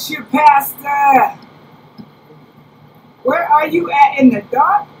bless you, Pastor. Where are you at in the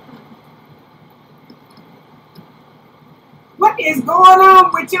dark? What is going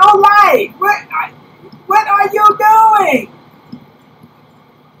on with your life? What are you doing?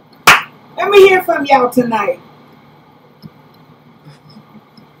 Let me hear from y'all tonight.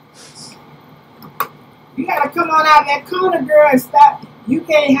 You gotta come on out that corner, girl, and stop. You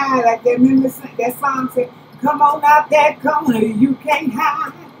can't hide like that. Remember that song said, "Come on out that corner, you can't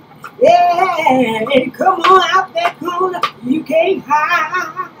hide." Yeah, come on out that corner, you can't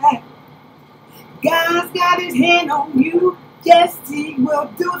hide. God's got his hand on you. Yes, he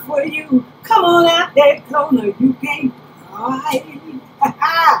will do it for you. Come on out that corner, you can't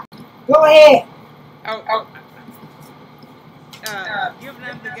hide. Go ahead. Giving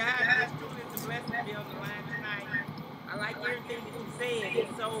unto God, it's truly a blessing to be on the line tonight. I like everything that you said.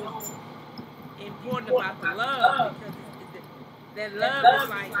 It's so important about the love because that love is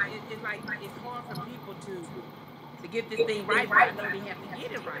like it's hard for people to get this thing right, but I know they have to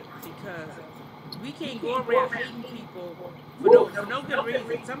get it right because we can't go around hating people for no good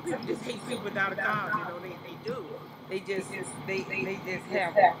reason. Some people just hate people without a cause. You know, they do. They just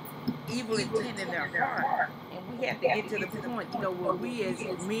have evil intent in their heart, and we have to get to the point, you know, where we as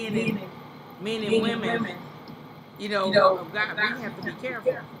men and women, you know, of God, we have to be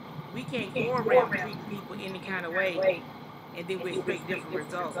careful. We can't go around treating people any kind of way, and then we expect different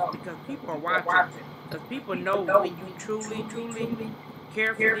results because people are watching. Because people know when you truly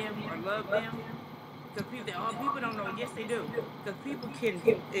care for them or love them. Because people don't know. Yes, they do. Because people can,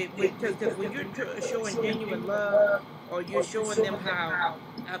 because when you're showing genuine love, or you're showing them how,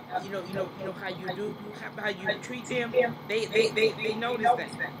 how you do, how you treat them, they notice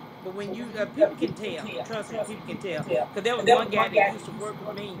that. But when you people can tell. Trust me, people can tell. Because there was one guy that used to work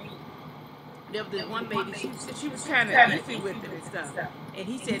with me. There was this one lady. She was kind of iffy with him and stuff. And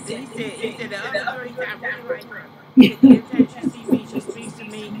he said the other girl. He said, I really like her. He said, 'cause every time she see me, she speaks to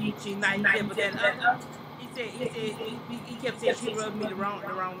me. She's nice. He said, but that other one, he kept saying she rubbed me the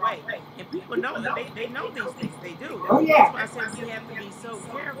wrong way. And people know they know these things. They do. Oh yeah. That's why I said we have to be so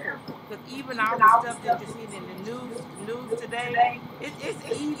careful because even all the stuff that you're seeing in the news today, it's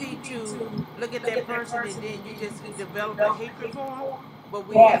easy to look at that person and then you just develop a hatred for them. But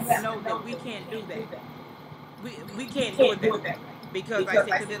we have to know that we can't do that. We can't do it that way. Because like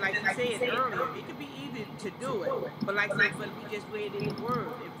I said, because like you said earlier, it could be easy to do it. But like I said, but we just read in the word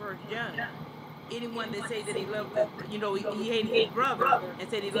in 1 John. Anyone that say that he loved he hated his brother and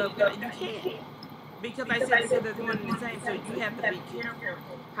said he loved God, you can't. Because I said because it's one and the same. So you have to be careful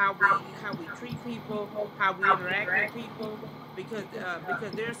how we treat people, how we interact with people. Because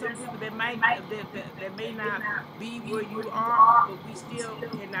there are some people that may not be where you are, but we still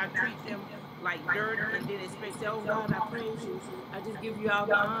cannot treat them like dirt and then expect, say, oh God, I praise you, I just give you all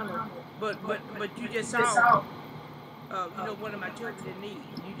the honor. But you just saw one of my children in need.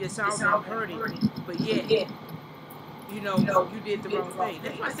 You just saw them hurting, but yet you did the wrong thing.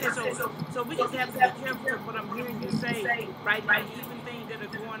 That's why I said so we just have to be careful because what I'm hearing you say right now, even things that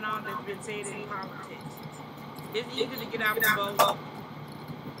are going on that's been said in politics. It's easy to get out the vote,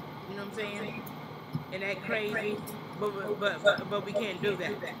 you know what I'm saying? And act crazy, but we can't do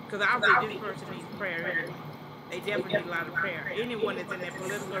that. Because I'll say this person needs prayer anyway. They definitely need a lot of prayer. Anyone that's in that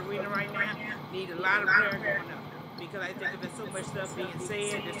political arena right now need a lot of prayer going up. Because I think there's so much stuff being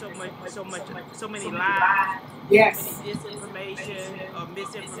said, there's so many lies, Yes. so many disinformation or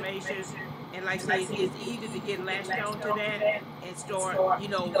misinformation, and like I say, it's easy to get latched on to that and start,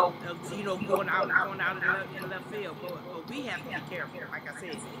 going out in left field. But we have to be careful. Like I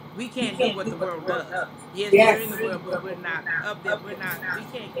said, we can't do what the world does. Yes, we're in the world, but we're not of them. We're not. We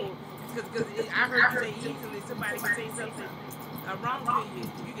can't go because I heard you say easily somebody can say something wrong to you.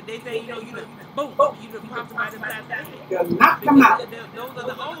 They say you boom, you done pop somebody upside the head. They'll knock them out. Those are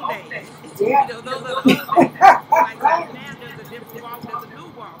the old days. Yeah. Those are the old days. Like now there's a different walk, there's a new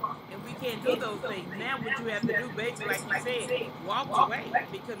walk, and we can't do those things. Now what you have to do, basically, like you said, walk away.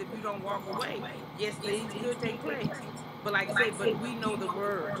 Because if you don't walk away, yes, things could take place. But like I say, but we know the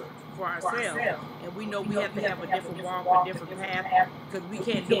word for ourselves, and we know we have to have a different walk, a different path, because we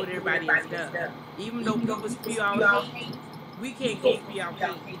can't do what everybody else does. Even though people spew out hate, we can't go spew out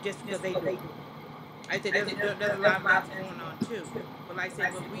hate just because they do. I said there's a lot of that's going on too. But like I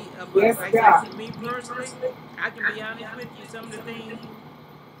said, like I said, me personally, I can be honest with you. Some of the things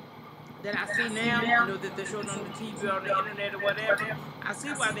that I see now, that they're showing on the TV or on the internet or whatever, I see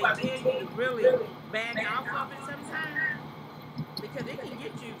why they tell you to really back off of it sometimes. Because it can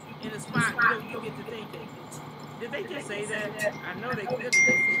get you in a spot, you get to thinking, did they just say that? I know they could have just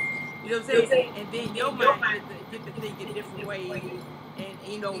said, you know what I'm saying? And then your mind get to thinking different ways. And,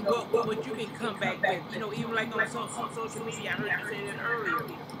 what you can come back with. Even like on social media, I heard you say that earlier.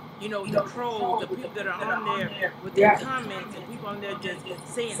 The trolls, the people that are on there with their comments, and people on there just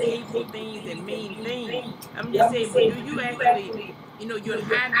saying hateful things and mean things. I'm just saying, but do you actually, you're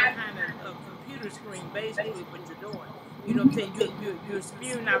hiding behind a computer screen, basically, what you're doing. You know what I'm saying? You're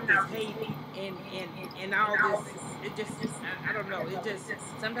spewing out this hate and all this. It just, I don't know. It just,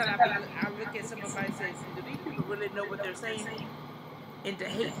 sometimes I look at somebody and say, do these people really know what they're saying? And to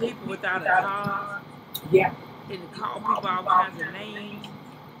hate people without a cause. Yeah. And to call people all kinds of names.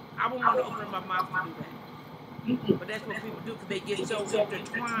 I wouldn't want to open my mouth to do that. But that's what people do because they get so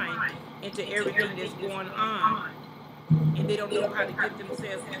intertwined into everything that's going on. And they don't know how to get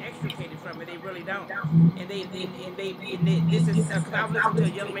themselves extricated from it. They really don't. And this is because I was listening to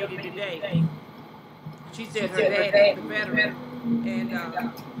a young lady today. She said her dad is a veteran, and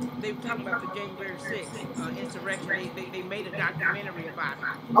they were talking about the January 6th insurrection. They made a documentary about it.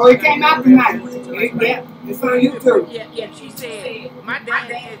 Oh, it came out tonight. Yeah, it's on YouTube. Yeah, and she said, my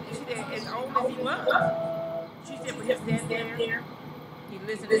dad, she said, as old as he was, she said, but he sat there, he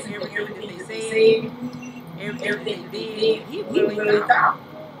listened to everything that they said, everything they did, he really thought,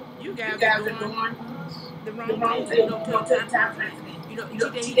 you guys are doing the wrong thing, to time.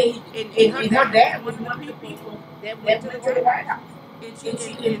 And her dad was one of the people that went to the White House. And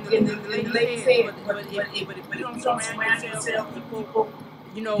the lady said, but if you don't surround yourself with people,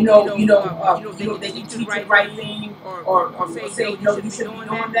 they teach you the right thing, or say, no, you shouldn't be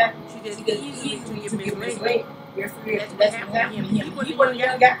doing that. She said, it's easy to get misled. Yes, it is. That's what happened to him. He wasn't a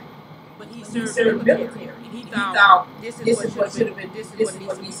young guy, but he served military. And he thought, this is what should have been, this is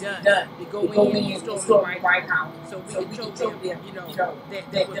what needs to be done. To go in and storm the White House. So we can show them,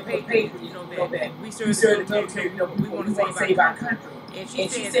 that we're patriots, that we serve the military, we want to save our country. And she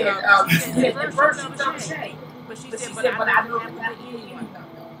said, at first she was ashamed. But she said, but I don't have to anyone.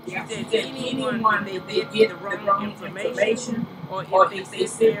 She said, anyone that they get the wrong information, or if they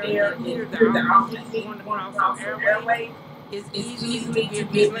sit there and hear the opposition going across the airway, it's easy to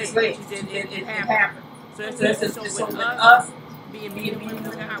get misled. She said, it happened. So with us, being men and women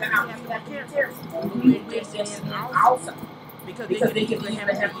of God, we have to be careful. But we're investing in also. Because they can easily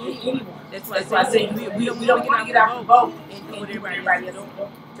happen to anyone. That's why I say we don't want to get out the boat and do what everybody else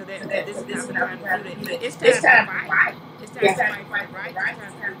doing. So this is not the time to do that. It's time to fight. It's time to fight right. It's time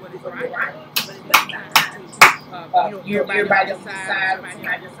to do what is right. But it's not time to, everybody on the side, somebody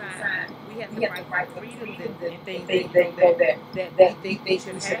on the side. We have to fight for freedoms and things that they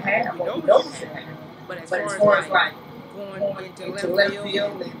should have. We know we should have. But as far as like going into left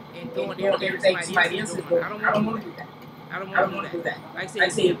field and doing everything somebody else is doing, I don't want to do that. I don't want to do that. Like I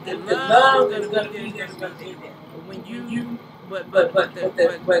say, if the love is going to be there, it's going to be there. But when you,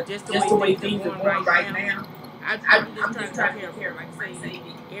 but just the way things are going right now, I'm just trying to be careful. Like I say,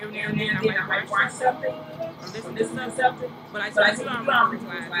 every now and then I might watch something or listen to something. But I say, you already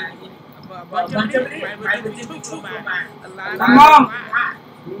realize a bunch of it is, right? But to be truthful about it, a lot of Come it is on. lies.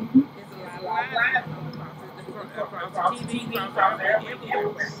 There's a lot of lies going on across the TV, across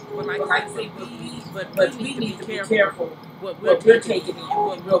everywhere. But like I say, but we need to be careful what we're taking in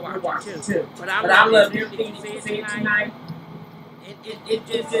and what we're watching too. But I love everything that you said tonight.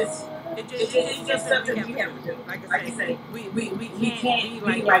 It's just something we have to do. Like I say, we can't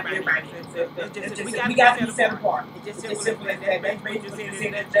be like everybody else. It's just we got to be set apart. It's just simple as that. That's basically what you're saying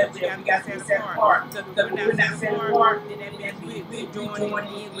in a nutshell. We got to be set apart. Because if we're not set apart, then that means we're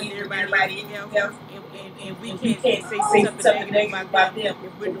joining in with everybody else, and we can't say something negative about them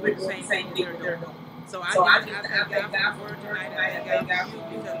if we're doing the same thing they're doing. So I thank God for the word tonight. I thank God for you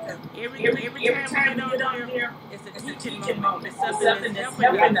because every time we get on here, it's a teaching moment. It's something that's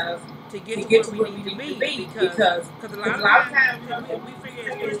helping us to get to where we need to be because a lot of times we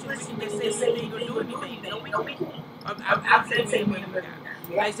figure as Christians we can just say anything or do anything. No, we can't. I'm saying we God.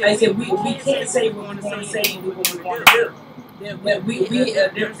 Like I said, we can't say what we want to say and what we want to do. That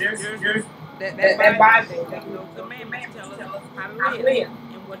there's that Bible, those commandments tell us how to live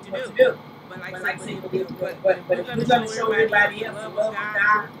and what to do. But like I said, but if we're going to show everybody else the love of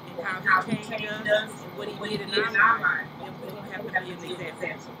God and how He changed us and what He did in our lives, then we're going to have to be an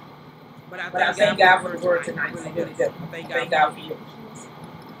example. But I thank God for the word tonight. I really do. I thank God for you.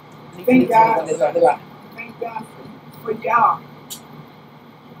 Thank God. Thank God for y'all.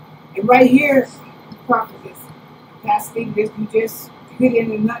 And right here, prophetess, Pastor, this you just hit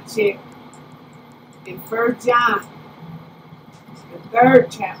in a nutshell. In 1 John, the 3rd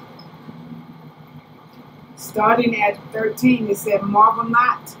chapter, starting at 13, it said, "Marvel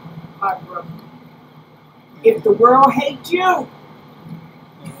not, my brother, if the world hates you.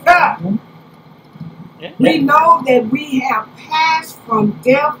 We know that we have passed from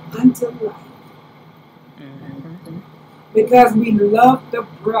death unto life, because we love the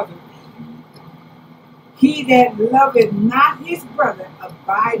brother. He that loveth not his brother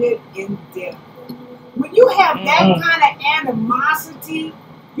abideth in death." When you have that kind of animosity,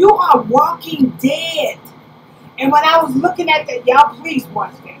 you are walking dead. And when I was looking at that, y'all please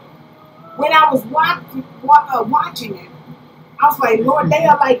watch that. When I was watching it, I was like, Lord, they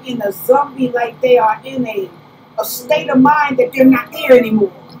are like in a zombie, like they are in a state of mind that they're not there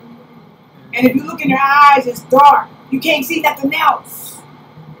anymore. And if you look in their eyes, it's dark. You can't see nothing else.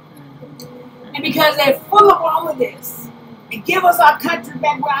 And because they're full of all of this, and give us our country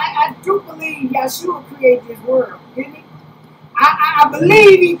back. Well, I do believe Yeshua created this world, didn't he? I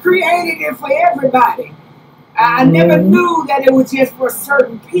believe he created it for everybody. I never knew that it was just for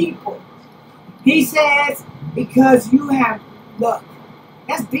certain people. He says, because you have, look,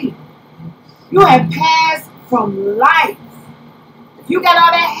 that's deep. You have passed from life. If you got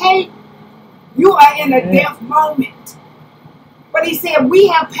all that hate, you are in a death moment. But he said, we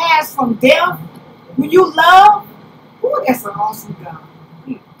have passed from death. When you love, ooh, that's an awesome God.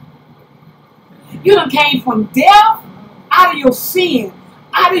 You done came from death, out of your sin,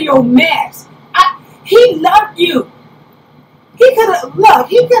 out of your mess. He loved you. He could have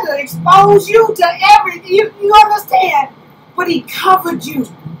exposed you to everything. You understand? But he covered you.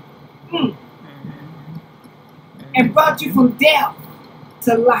 And brought you from death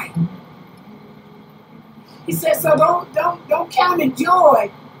to life. He said, so don't count it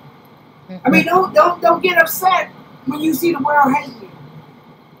joy. I mean, don't get upset when you see the world hate you.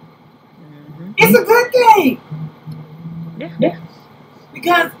 It's a good thing. Yeah.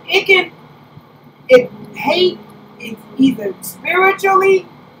 Because hate is either spiritually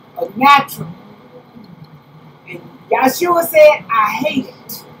or natural. And Yeshua said, I hate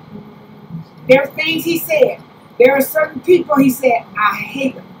it. There are things he said. There are certain people he said, I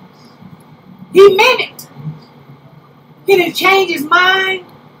hate them. He meant it. He didn't change his mind.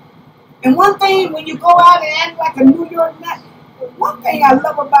 And one thing, when you go out and act like a New York nut, one thing I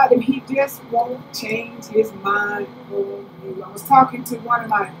love about him, he just won't change his mind for you. I was talking to one of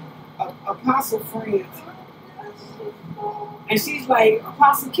my apostle friends, and she's like,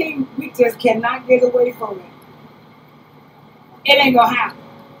 Apostle King, we just cannot get away from it. It ain't gonna happen.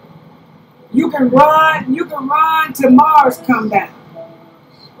 You can run till Mars come down.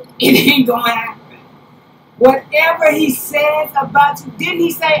 It ain't gonna happen. Whatever he says about you, didn't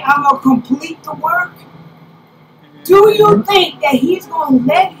he say, I'm going to complete the work? Do you think that he's going to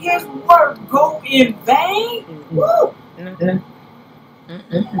let his work go in vain? Woo.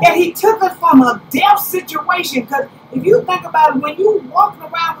 That he took us from a death situation. Because if you think about it, when you walking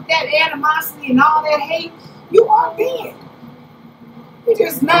around with that animosity and all that hate, you are dead. You're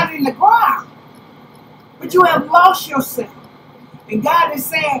just not in the ground. But you have lost yourself. And God is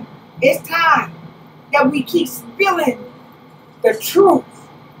saying, it's time that we keep spilling the truth.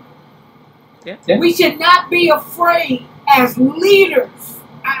 Yeah. We should not be afraid as leaders.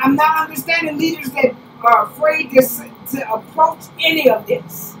 I'm not understanding leaders that are afraid to approach any of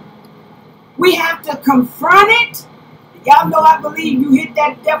this. We have to confront it. Y'all know I believe you hit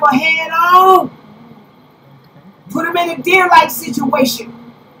that devil head on. Put him in a deer-like situation.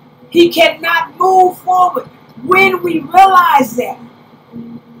 He cannot move forward. When we realize that,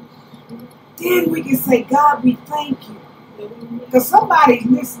 then we can say, God, we thank you. Because somebody's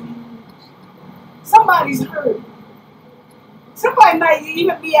listening. Somebody's heard. Somebody might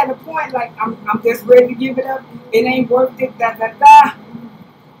even be at a point like, I'm just ready to give it up. It ain't worth it, da, da, da.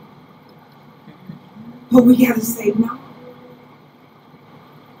 But we got to say no.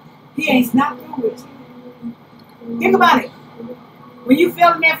 He ain't not through with you. Think about it. When you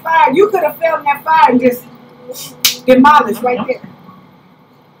fell in that fire, you could have fell in that fire and just demolished right there.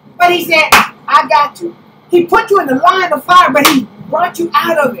 But he said, I got you. He put you in the line of fire, but he brought you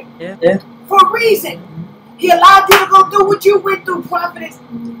out of it. Yeah. For a reason. He allowed you to go through what you went through, prophetess,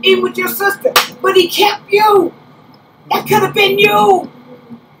 even with your sister. But he kept you. That could have been you.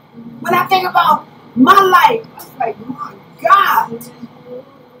 When I think about my life, I was like, my God.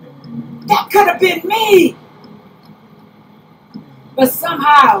 That could have been me. But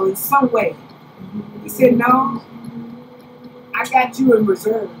somehow, in some way, he said, no, I got you in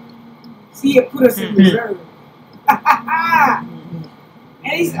reserve. See, he put us in reserve.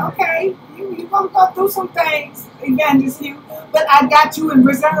 And he said, okay, you're going to go through some things, Evangelist Hugh, but I got you in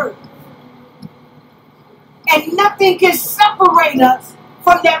reserve. And nothing can separate us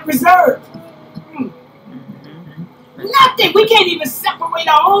from that reserve. Nothing. We can't even separate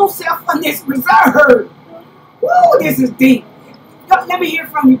our own self from this reserve. Woo, this is deep. Let me hear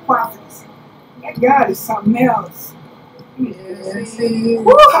from you, prophets. That God is something else. Yes,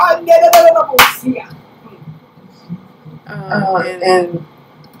 Woo, and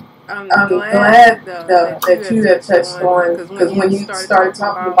I'm glad that you have touched on, because when you started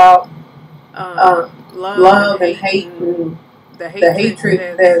talking about love and hate and the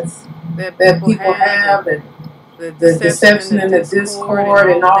hatred that people have, and the deception and the discord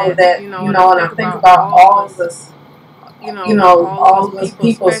and all of that, and I think about all of us, all of us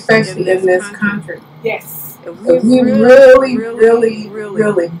people, especially in this country. Yes. If we really,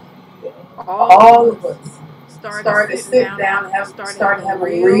 all of us started to sit down and start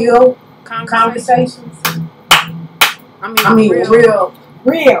having real conversations. I mean, real.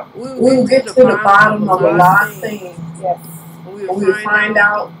 We will get to the bottom of a lot of things. Yes. And we will find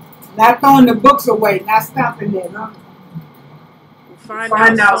out. Not throwing the books away, not stopping there, huh?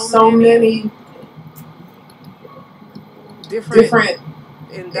 Find out so many different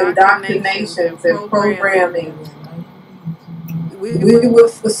indoctrinations and programming. We will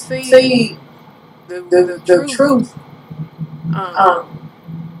see the truth.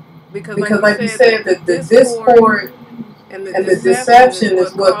 Because like you said, the discord and the deception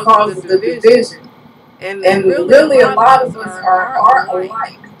is what causes the division. And really a lot of us are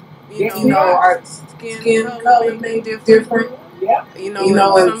alike. Our skin color may be different. Yep.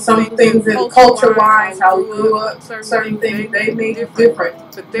 And some things in culture-wise, how we grew up, certain things they may be different.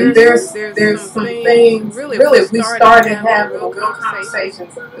 But there's some things, really, if we started having real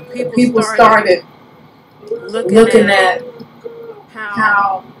conversations, people started looking at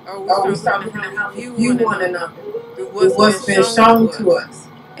how, or we start looking at how we view one another through what's been shown to us.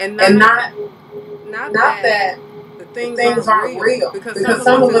 And not that the things aren't real. Because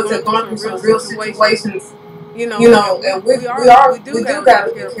some of us have gone through some real situations. And we do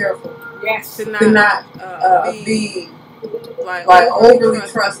gotta be careful. Yes. To not be like overly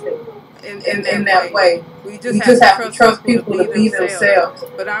trusting in that way. We just have to trust people to be themselves.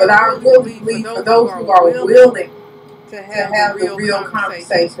 But I really believe for those who are willing to have the real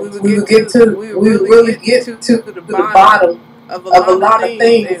conversations, we will really get to the bottom of a lot of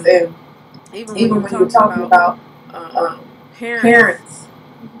things. And even when you're talking about parents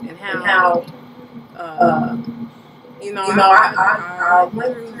and how I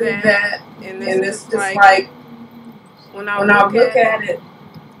went through that, and it's just like when I look at it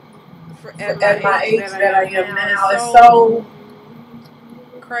at my age that I am now, it's so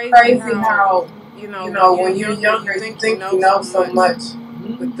crazy how when you're younger you think you know so much.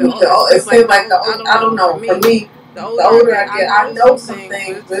 It seems like I don't know. For me, the older I get, I know some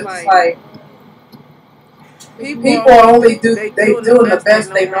things, but it's like people only doing the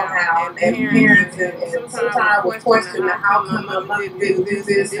best they know how, and parents and sometimes will question how come my mother didn't do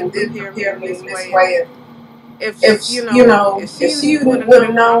this and didn't prepare me in this way. If she would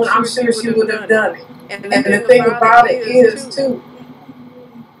have known, I'm sure she would have done it. And the thing about it is too,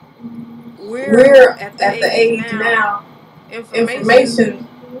 we're at the age now. Information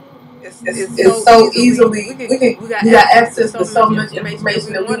it's so easily we got access to so much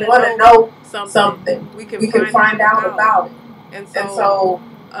information that we want to know something, we can find out about it. And so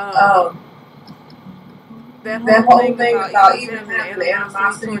that whole thing about even having the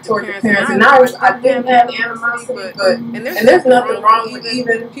animosity toward the parents, and I didn't have animosity, but and there's nothing wrong with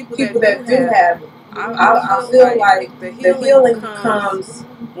even people that do have it. I feel like the healing comes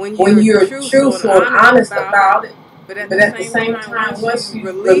when you're truthful and honest about it. But at the same time, once you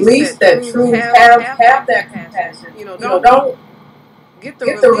release that truth, have that compassion. Don't get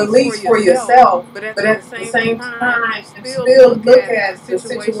the release for yourself, but at the same time, still look at the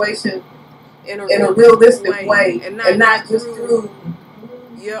situation in a realistic way, and not just through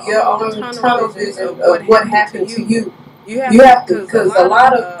your own tunnel vision of what happened to you. You have to, because a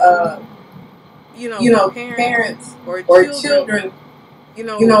lot of parents or children,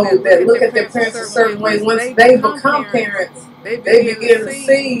 that look at their parents a certain way. Once they become parents, they begin to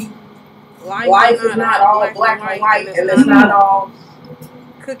see life is not all black and white, and it's not all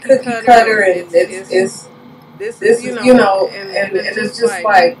cookie cutter, and it's this is and it's just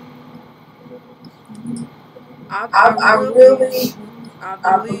like I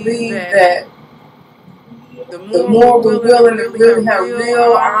believe that the more we're willing to really have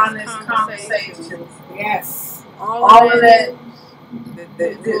real, honest conversations, yes, all of that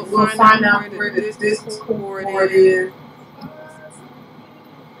we'll find out where the discord is.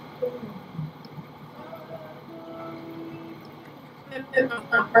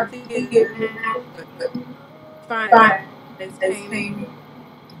 Fine.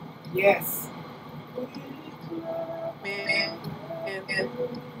 Yes. And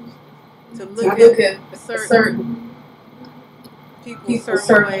to look at certain people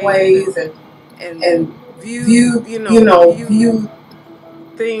certain ways and view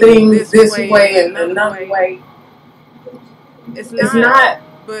things this way and another way. It's not,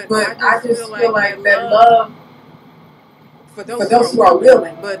 but I just feel like that love for those who are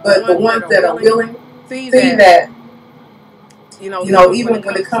willing, but the ones that are willing see that even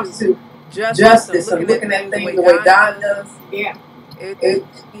when it comes to justice and looking at things the way God does, yeah. It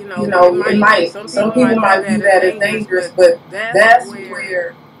might, some people might view that as dangerous, but that's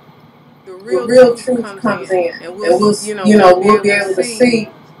where the real truth comes in, and we'll be able to see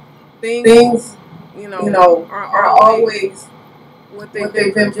things, are always what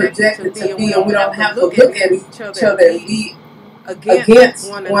they've been projected to be, and we don't have to look at each other and be against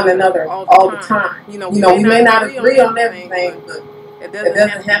one another all the time. We may not agree on everything, but it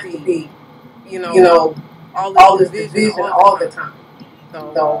doesn't have to be, all this division all the time.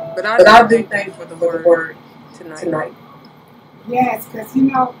 So, but I do thank you for the word tonight. Yes, because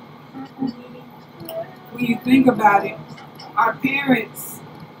when you think about it, our parents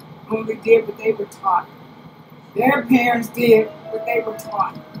only did what they were taught. Their parents did what they were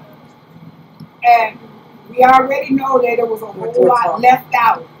taught. And we already know that there was a whole lot left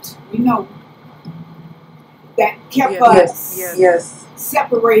out. We know that kept us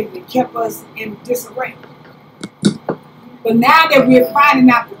separated and kept us in disarray. But now that we're finding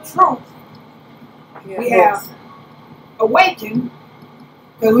out the truth, we have awakened,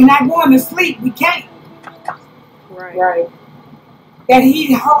 because we're not going to sleep. We can't. Right. That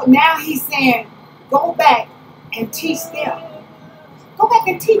now he's saying, go back and teach them. Go back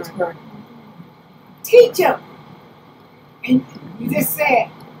and teach them. Teach them. And you just said,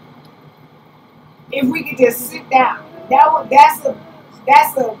 if we could just sit down, that's a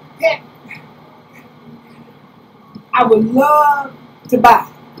pet. I would love to buy.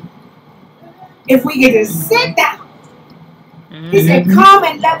 If we could just sit down. He said, come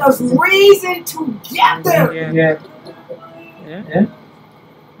and let us reason together. Yeah.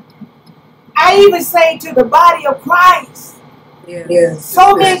 I even say to the body of Christ,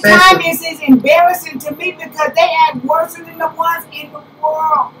 so many times it's embarrassing to me, because they act worse than the ones in the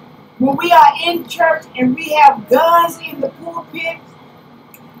world. When we are in church and we have guns in the pulpit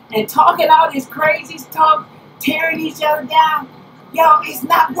and talking all this crazy stuff, tearing each other down, it's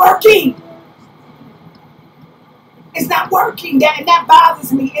not working. It's not working. And that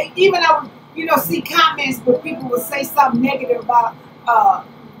bothers me. And even though, see comments where people will say something negative about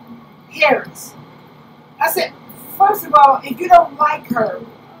Harris. I said, first of all, if you don't like her,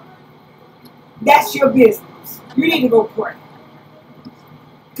 that's your business. You need to go pray.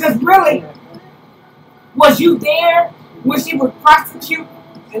 Because really, was you there when she was prosecuted?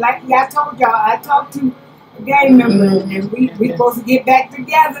 And like I told y'all, I talked to a gang member, and we supposed to get back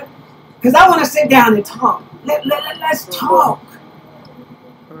together. Because I want to sit down and talk. Let's talk.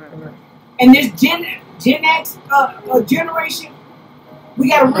 And this Gen X generation, we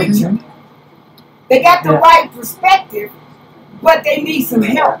got to reach them. They got the right perspective, but they need some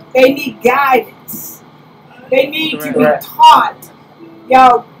help. They need guidance. They need to be taught.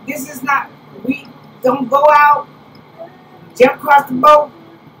 Yo, this is not, we don't go out, jump across the boat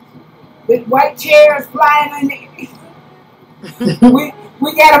with white chairs flying in it.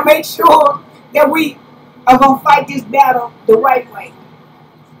 we got to make sure that we are going to fight this battle the right way.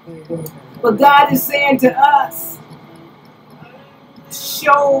 But God is saying to us,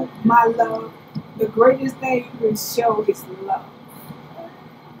 show my love. The greatest thing you can show is love.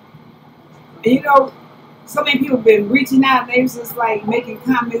 And you know, so many people have been reaching out. They was just like making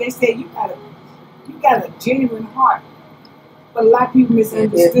comments. They say you got a genuine heart, but a lot of people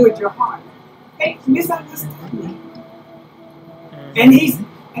misunderstood your heart. They misunderstood me. And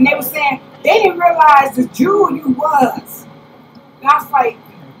they were saying they didn't realize the jewel you was. And I was like,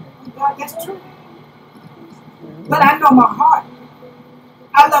 oh God, that's true. But I know my heart.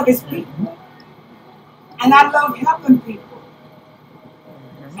 I love His people, and I love helping people.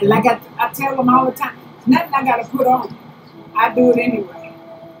 And like I tell them all the time, nothing I got to put on. I do it anyway.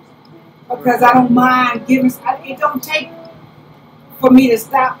 Because I don't mind giving. It don't take for me to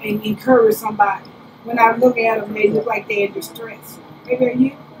stop and encourage somebody. When I look at them, they look like they're in distress. Baby, are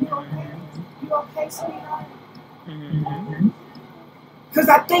you okay? You okay, sweetheart? Because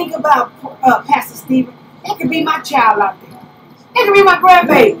I think about Pastor Stephen. That could be my child out there. That could be my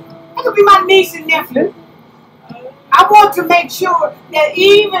grandbaby. That could be my niece and nephew. I want to make sure that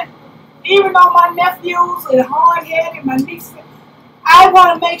even though my nephews are hard-headed, my nieces, I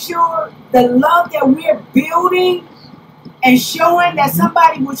want to make sure the love that we're building and showing that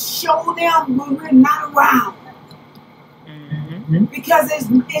somebody will show them when we're not around. Because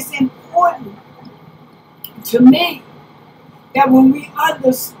it's important to me that when we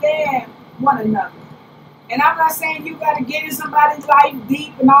understand one another, and I'm not saying you got to get in somebody's life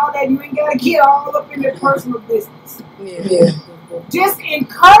deep and all that. You ain't got to get all up in their personal business. Just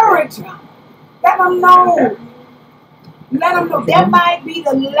encourage them. Let them know. Let them know that might be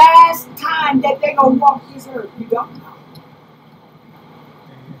the last time that they're going to walk this earth. We don't know.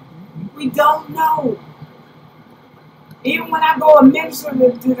 We don't know. Even when I go and minister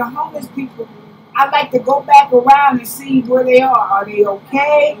to the homeless people, I like to go back around and see where they are. Are they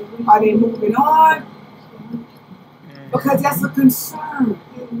okay? Are they moving on? Because that's a concern.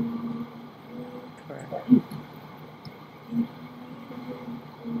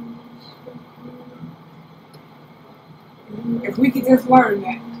 If we could just learn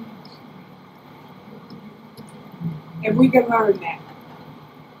that. If we can learn that.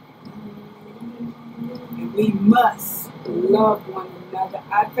 And we must love one another.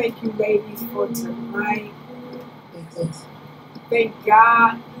 I thank you ladies for tonight. Thank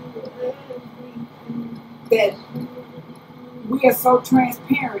God that we are so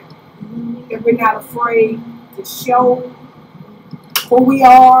transparent that we're not afraid to show who we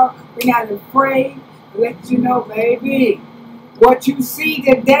are. We're not afraid to let you know, baby, what you see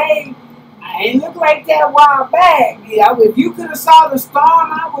today, I ain't look like that a while back. Yeah, if you could have saw the storm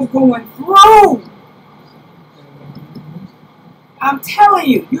I was going through, I'm telling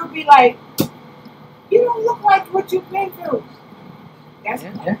you, you'll be like, you don't look like what you've been through. That's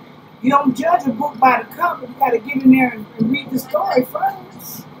You don't judge a book by the cover. You got to get in there and read the story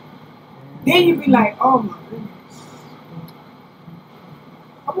first. Then you be like, oh my goodness.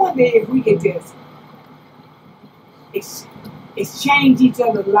 I wonder if we could just exchange each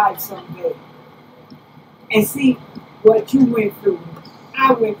other's lives someday and see what you went through,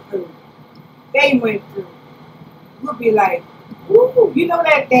 I went through, they went through. We'll be like, ooh, you know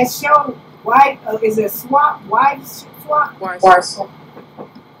that show, Wife, is it Swap? Wives Swap?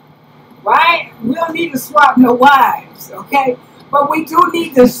 Right? We don't need to swap no wives, okay? But we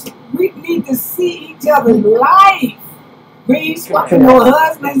need to see each other's life. We ain't swapping no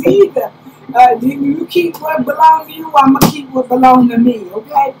husbands either. You keep what belongs to you, I'm going to keep what belongs to me,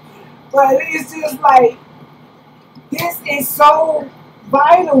 okay? But it's just like, this is so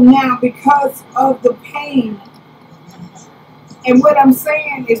vital now because of the pain. And what I'm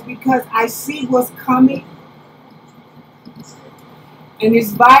saying is because I see what's coming. And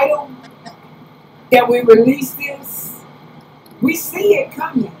it's vital that we release this. We see it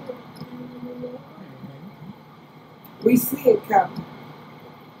coming. We see it coming.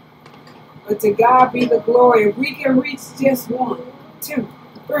 But to God be the glory. If we can reach just 1, 2,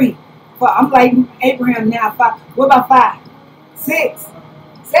 3, 4. I'm like Abraham now. 5. What about 5, 6,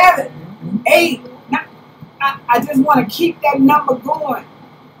 7, 8, 9? I just want to keep that number going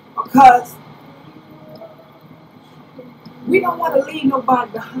because we don't want to leave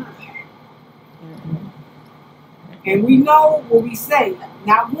nobody behind. And we know what we say,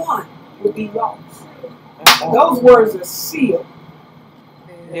 not one will be lost. Those words are sealed.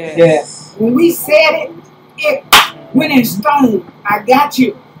 Yes. When we said it, it went in stone. I got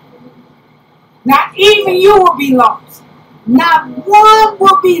you. Not even you will be lost. Not one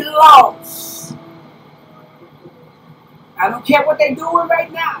will be lost. I don't care what they're doing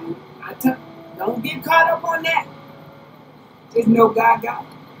right now. Don't get caught up on that. Just know God got it.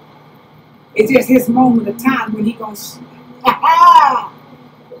 It's just his moment of time when he gonna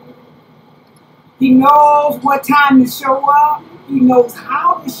he knows what time to show up. He knows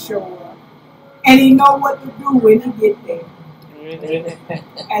how to show up. And he knows what to do when he get there.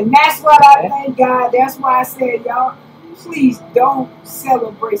 And that's what I thank God. That's why I said, y'all, please don't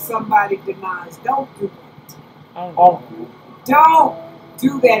celebrate somebody denies. Don't do that. Don't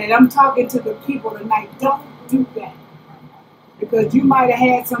do that. And I'm talking to the people tonight. Don't do that. Because you might have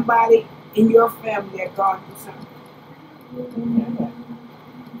had somebody in your family that God do something.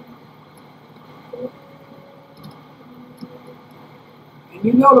 And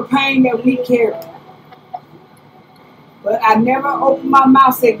you know the pain that we carry. But I never opened my mouth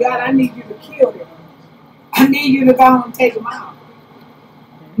and said, God, I need you to kill them. I need you to go and take them out.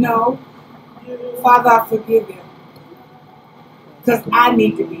 No. Father, I forgive them. Because I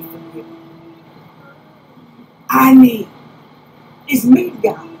need to be forgiven. It's me,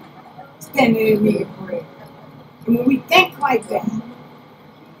 God, standing in need of prayer. And when we think like that,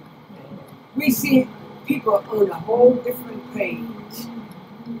 we see people on a whole different page.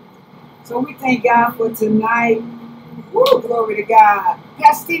 So we thank God for tonight. Woo, glory to God.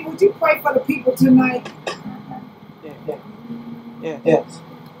 Pastor Steve, would you pray for the people tonight? Yes.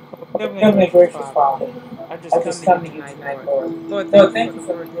 Heavenly gracious Father, I just come to you tonight, Lord. Lord, thank you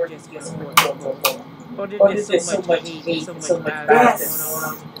for the word you just given forth, Lord. Lord, there's so much hate and so much violence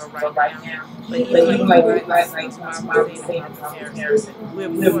going on right now. But even like Myles was saying about comparison, we're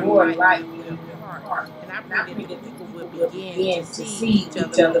more alike than we are apart. And I pray that the people will begin to see each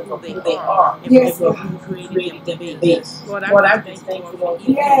other for who they are and for who you created them to be. Lord, I just thank you, Lord, for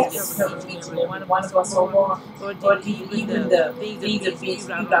even covering each and every one of us, oh Lord. Lord, even the things that are being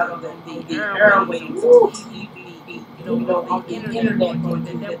spewed out on the airwaves, on TV, on the internet, Lord,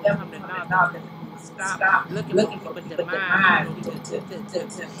 that never will come to knowledge, that we will stop looking for people to mind, to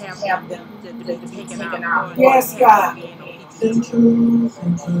have them to be taken out, Lord. Yes, God.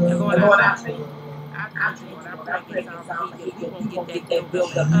 And Lord, I thank you. I thank you, Lord. I pray against all the hate that we won't get that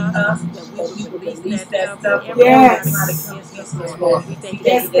built up in us, that we will release that stuff and everything against us, Lord. We thank you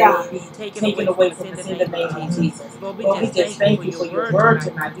that it will be taken away from us in the name of Jesus. Lord, we just thank you for your word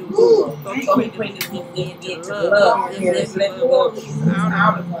tonight to do so. Lord, we pray that we will begin to love. Just let the love ooze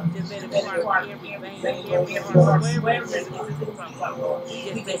out of us. Just let it pour out of every vein, every heart, wherever it releases it from, Lord.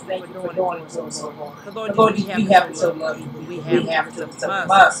 We just thank you for doing it for us, oh Lord. Because Lord, we have to so love you. We have to. It's a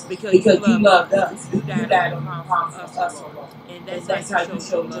must. Because you loved us. You died on the cross for us, oh Lord. And that's how you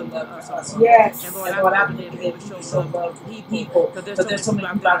showed your love to us, oh Lord. Yes. And Lord, I pray that we will show love to the people. Because there's so many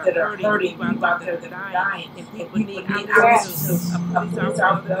people out there that are hurting, people out there that are dying, and people need. I listened to a police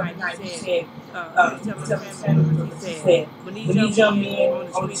officer the other night. He said, he was telling his family members, he said, when these young men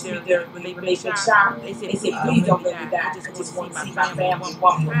on the street, when they've been shot, they said, please don't let me die. I just want to see my family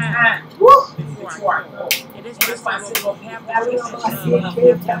one more time before I go. And that's why I said, Lord, we have to show that love. We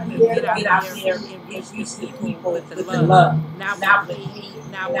have to get out there and reach the people with the love, not with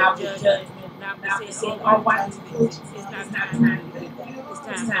hate, not with judgment, not with saying, oh, why did you do this? It's not time to do that. It's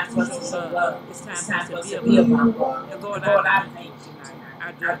time for us to show love. It's time for us to be about love. And Lord, I thank you tonight. I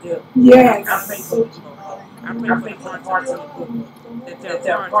do. Yes. I pray for people, Lord. I pray for the hearts of people, that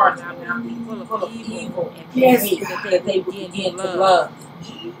their hearts will not be full of evil and hate, that they will begin to love.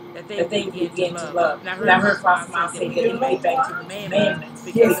 That they will begin to love. And I heard Pastor Myles say that we get back to commandments,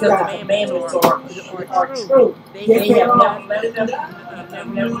 because the commandments are true. They have never left us,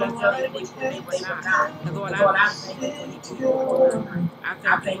 never left us, and they will not. And Lord, I thank you for each people tonight. I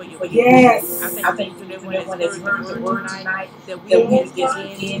thank you for your people. Yes. I thank you for everyone that's heard the word tonight, that we will just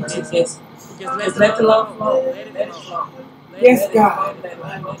begin to just let the love flow. Let it flow. Yes, God. Let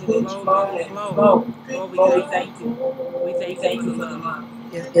it flow. Lord, we thank you. We thank you for the love.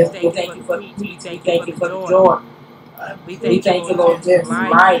 We thank you for the peace. We thank you for the joy. We thank you, Lord, just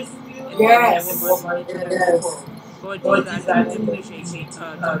life. Yes. And more money to the poor. Lord Jesus, I do appreciate you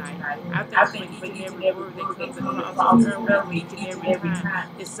tonight. I thank you for each and every word that comes across this airway each and every time.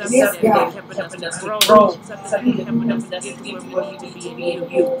 It's something that's helping us to grow, something that's helping us to get to where we need to be in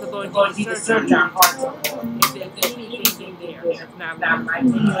you. So Lord Jesus, search our hearts, oh Lord. If there's anything in there that's not like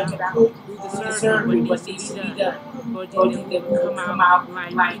you, take it out. Do the surgery, what needs to be done. Lord Jesus, that we will come out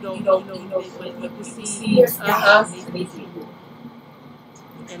like, when people see us and they see you.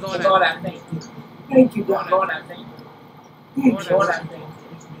 And Lord, I thank you. Thank you, God. Lord, I thank you. Lord, I thank you.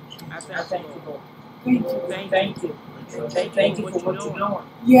 I thank you, Lord. Thank you. Thank you. Thank you for what you're doing.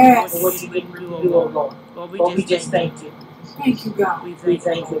 Yes. And what you're getting to do, oh Lord. Lord, we just thank you. Thank you, God. We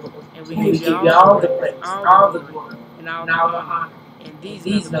thank you, Lord. And we give you all the praise, all the glory, and all the honor. And these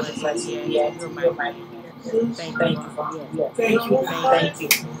and other blessings we ask in your mighty name. Thank you, Father. Yes. Thank you. Thank you.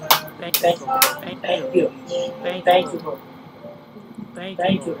 Thank you, Lord. Thank you. Thank you, Lord.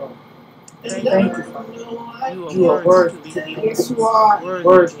 Thank you, Lord. Thank you, Father. You are worthy to be praised. Yes, you are.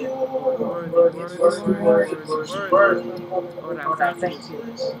 Worthy. Worthy. Lord, I thank you.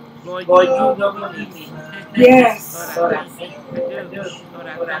 Lord, you know what we need. Yes. Lord, I thank you. I do.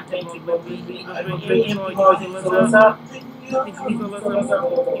 Lord, I thank you, Lord. When we're empty, Lord, you fill us up. If you fill us up,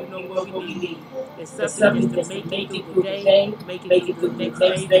 Lord, you know what we need. It's something just to make it through the day, make it through the next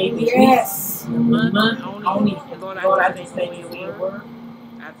day, the week, the month, and on in. And Lord, I just thank you for your word.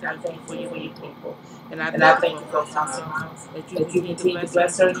 I thank you for your people. And I thank you for Apostle Myles, that you continue to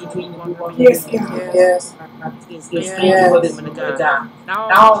bless her and continue to move on her behalf. Yes, God. Yes. Yes, thank you for this woman of God. And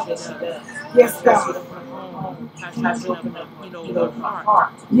all that she does. Yes, How she God. opened up her home. How she opened up, her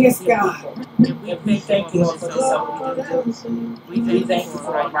heart. Yes, To God. people. And we thank you, Lord, for this, Lord. We do. We thank you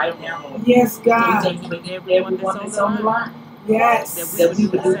for it right now, Lord. Yes, We thank God. you for each and everyone that's on the line. Yes. That we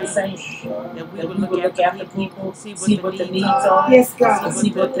would do the same. That we would look after people, see what the needs are. Yes, God.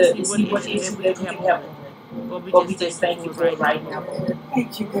 See what the issue that we can help them with. Lord, we just thank you for it right now, Lord.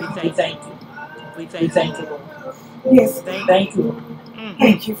 Thank you, God. We thank you. We thank you, Lord. Yes. Thank you.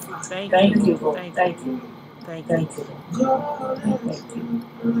 Thank you, Father. Thank you, Lord. Thank you. Thank you, Lord. Thank you.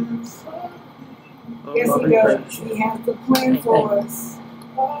 Yes, Lord, He we does. praise you. He has the plan for us.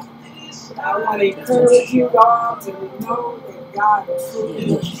 I want to encourage you all to know that God truly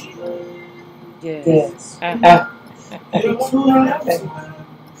loves you. Yes. He truly loves you.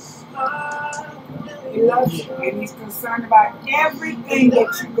 He loves you, and He's concerned about everything that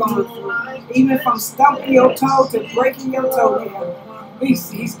you're going through, even from stumping your toe to breaking your toenail.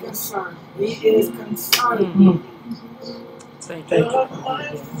 He's concerned. He is concerned. Thank you.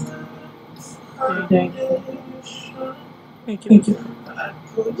 Thank you.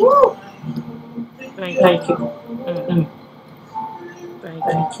 Woo! Thank you.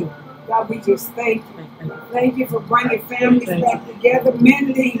 Thank you. God, we just thank you. Thank you for bringing families back together,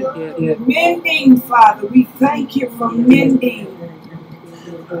 mending. Mending, Father. We thank you for mending.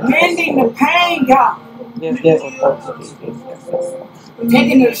 Mending the pain, God.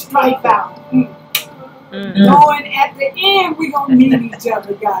 Taking the stripe out. Knowing at the end we're going to meet each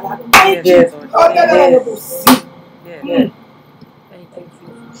other, God. I thank you. Thank you,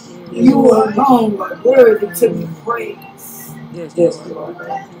 Jesus. You alone are worthy to be praised. Yes, Lord.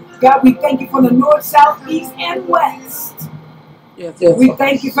 God, we thank you for the north, south, east, and west. Yes. We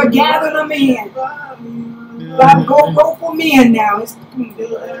thank you for gathering them in. God, go for men now.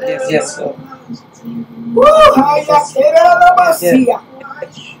 Yes, Lord.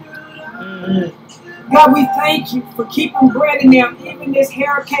 God, we thank you for keeping bread in them, even this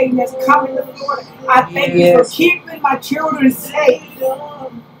hurricane that's coming to Florida. I thank you for keeping my children safe.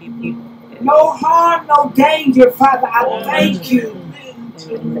 No harm, no danger, Father. I thank you.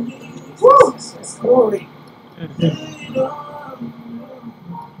 Woo! Glory.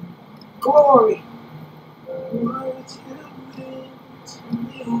 Glory.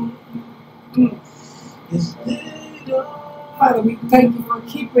 Father, we thank you for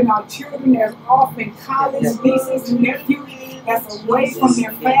keeping our children that's off in college, nieces and nephews that's away from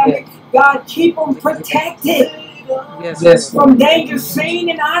their family. God, keep them protected from danger seen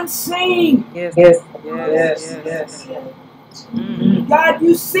and unseen. Yes. God,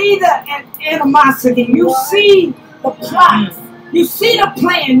 you see the animosity. You see the plot. You see the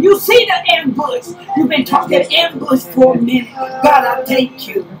plan. You see the ambush. You've been talking ambush for a minute. God, I thank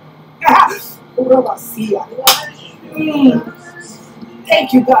you.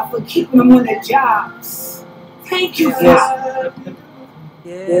 Thank you, God, for keeping them on their jobs. Thank you, God.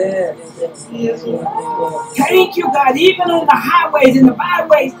 Thank you, God, even on the highways and the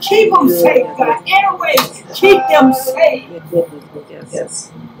byways, keep them safe, God. Airways, keep them safe.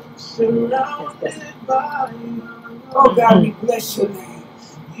 Oh, God, we bless your name.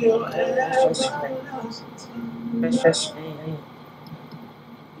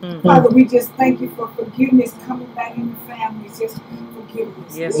 Father, we just thank you for forgiveness coming back in the families. Just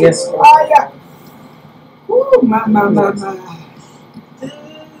forgiveness. Yes. Oh, yeah. Ooh, my.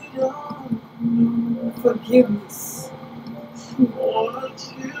 Forgiveness.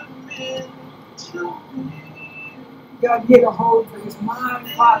 God, get a hold of his mind,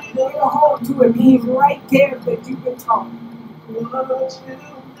 Father. Get a hold to him. He's right there that you can talk.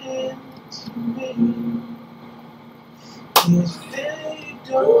 to me. If they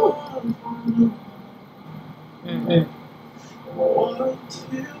don't know what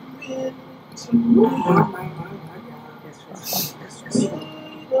you meant to me, they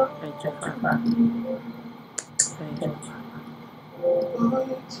don't Thank you, Father. Thank you.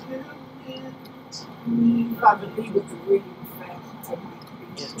 what you meant to me. Father, be with the reading family tonight.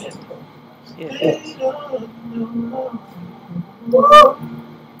 They don't know what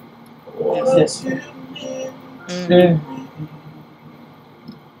you meant to me.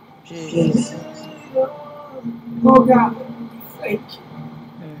 Jesus. Oh God, thank you.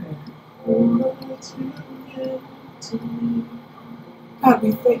 What you meant to me. God,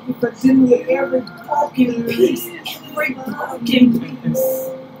 we thank you for dealing with every broken piece, every broken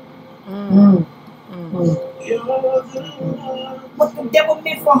piece. What the devil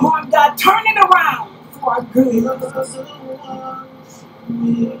meant for harm, God, turn it around for our good.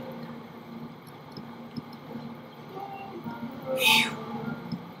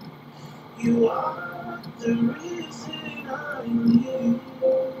 You are the reason I live.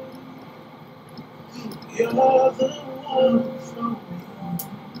 You're the one for me.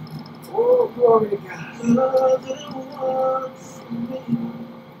 Oh, glory to God. You're the one for me.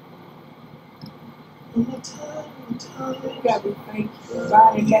 One more time. God, we thank you.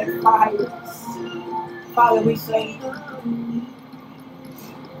 God, and that fires. Father, we thank you.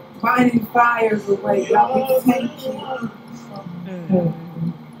 Burning fires away. God, we thank you.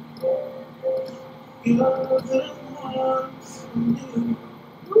 You're the one for me.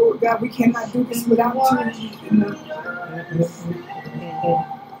 Oh, God, we cannot do this without you.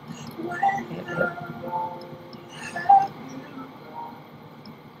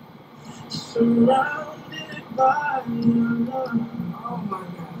 Surrounded by your love. Oh, my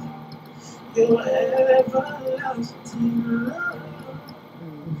God. Your everlasting love.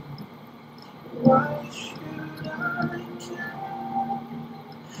 Why should I care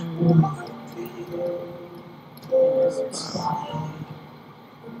what people say?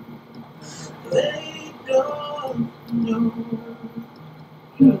 They don't know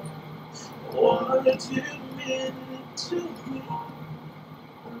what you meant to me.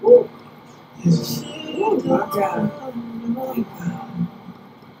 Yes, they don't know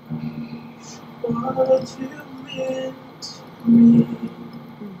what you meant to me.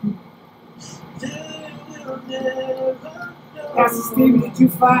 They will never know. Pastor Steve, did you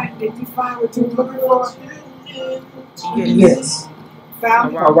find what you were looking for? Yes.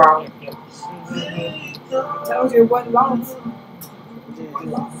 Found it? Around. I told you it wasn't lost.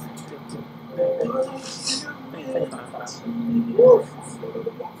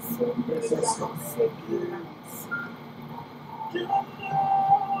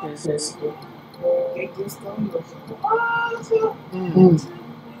 Yes. They just don't know.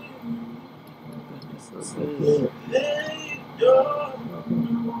 They don't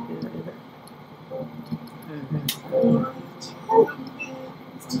know.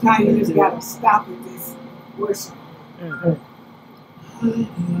 Sometimes you just gotta stop and just worship.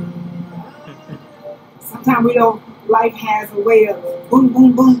 Sometimes we don't. Life has a way of boom,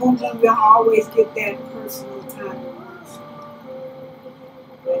 boom, boom, boom, boom. We don't always get that personal time to worship.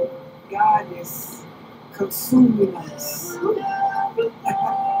 But God is consuming us.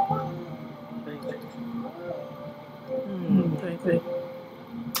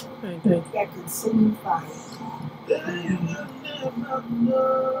 That consuming fire.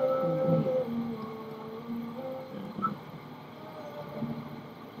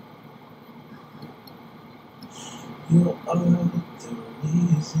 You are the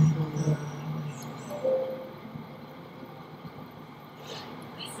reason I live.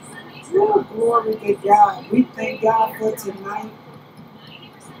 Glory to God. We thank God for tonight.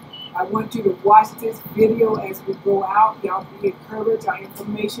 I want you to watch this video as we go out. Y'all be encouraged. Our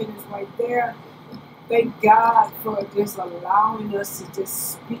information is right there. Thank God for just allowing us to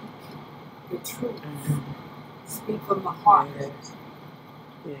just speak the truth. Speak from the heart.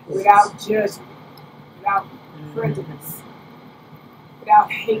 Without judgment. Without prejudice.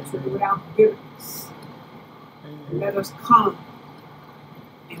 Without hatred. Without bitterness. Let us come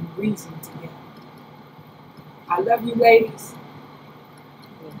and reason together. I love you, ladies.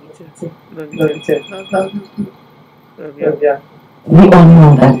 love you. We all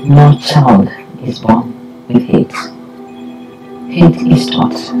know that no child is born with hate. Hate is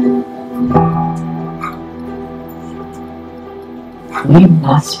taught. We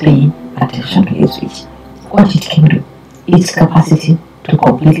must pay attention to his speech, what it can do, its capacity to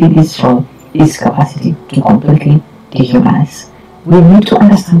completely destroy, its capacity to completely dehumanize. We need to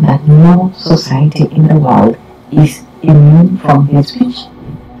understand that no society in the world is immune from hate speech.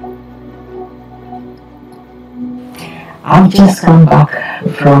 I've just come back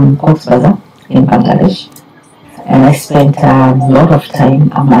from Cox's Bazar in Bangladesh, and I spent a lot of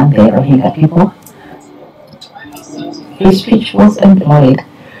time among the Rohingya people. Hate speech was employed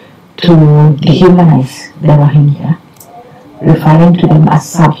to dehumanize the Rohingya, referring to them as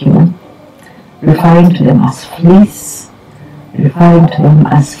subhuman, referring to them as fleas, referring to them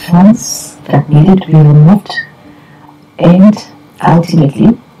as funds that needed to be removed, and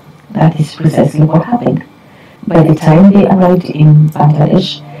ultimately, that is precisely what happened. By the time they arrived in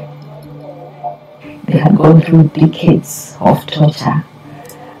Bangladesh, they had gone through decades of torture,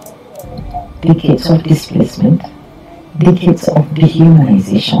 decades of displacement, decades of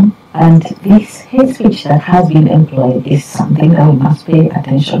dehumanization, and this hate speech that has been employed is something that we must pay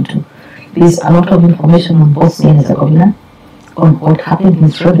attention to. There's a lot of information on Bosnia and Herzegovina, on what happened in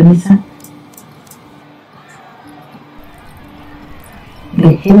Srebrenica.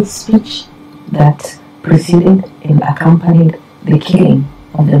 The hate speech that preceded and accompanied the killing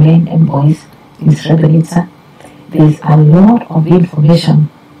of the men and boys in Srebrenica. There's a lot of information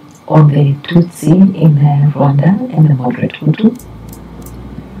on the Tutsi in Rwanda and the moderate Hutu,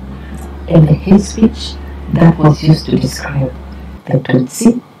 and the hate speech that was used to describe the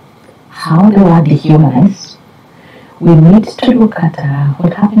Tutsi, how they were dehumanized. We need to look at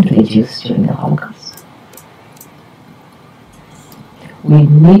what happened to the Jews during the Holocaust. We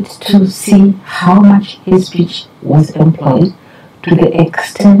need to see how much hate speech was employed, to the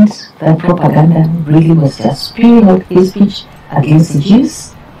extent that propaganda really was just spewing out hate speech against the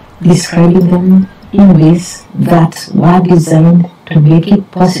Jews, describing them in ways that were designed to make it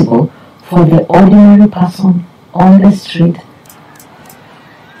possible for the ordinary person on the street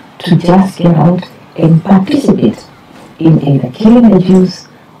to just get out and participate in either killing the Jews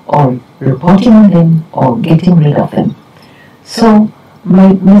or reporting on them or getting rid of them. So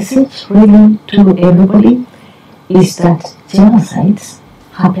my message really to everybody is that genocides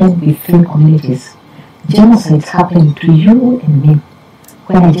happen within communities. Genocides happen to you and me.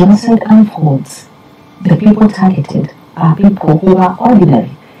 When a genocide unfolds, the people targeted are people who are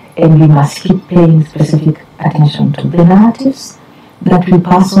ordinary, and we must keep paying specific attention to the narratives that we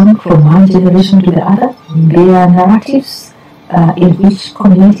pass on from one generation to the other. They are narratives in which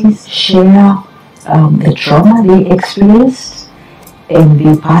communities share the trauma they experienced, and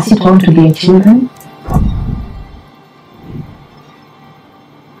they pass it on to their children.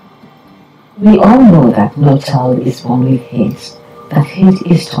 We all know that no child is born with hate, that hate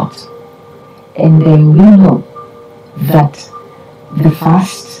is taught. And we know that the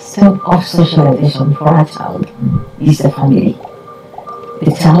first step of socialization for a child is the family.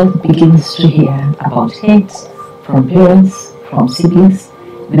 The child begins to hear about hate from parents, from siblings.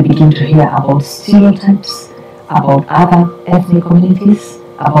 They begin to hear about stereotypes, about other ethnic communities,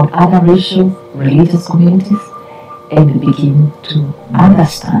 about other racial, religious communities, and they begin to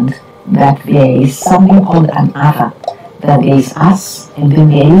understand that there is something called an other, that there is us and then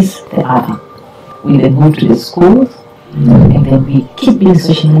there is the other. We then move to the schools, and then we keep being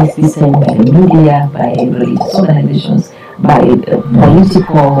socialized this time by the media, by religious organizations, by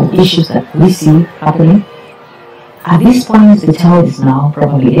political issues that we see happening. At this point, the child is now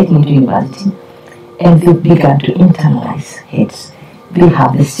probably getting into university, and they've begun to internalize hate. They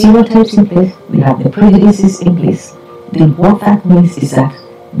have the stereotypes in place, they have the prejudices in place. Then what that means is that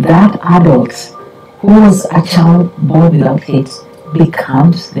adult who was a child born without hate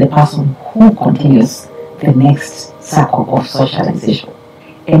becomes the person who continues the next circle of socialization.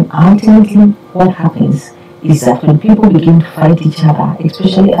 And ultimately what happens is that when people begin to fight each other,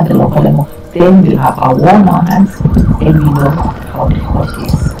 especially at the local level, then we have a war on our hands, and we know how difficult it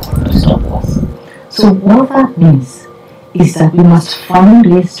is to stop wars. So what that means is that we must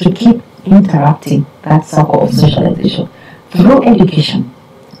find ways to keep interrupting that circle of socialization through education,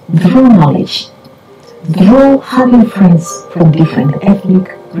 through knowledge, through having friends from different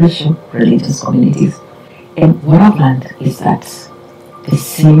ethnic, racial, religious communities. And what I've learned is that the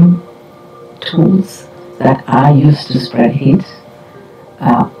same tools that are used to spread hate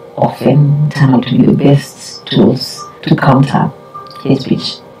often turn out to be the best tools to counter hate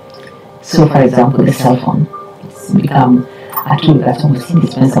speech. So, for example, the cell phone, it's become a tool that's almost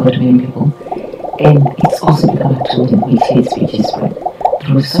indispensable to many people, and it's also become a tool in which hate speech is spread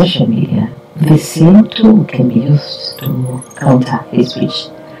through social media. The same tool can be used to counter hate speech.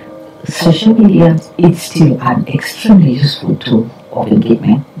 Social media is still an extremely useful tool of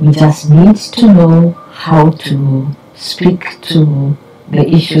engagement. We just need to know how to speak to the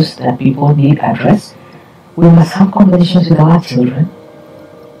issues that people need addressed. We must have conversations with our children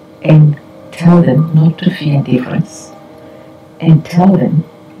and tell them not to fear difference, and tell them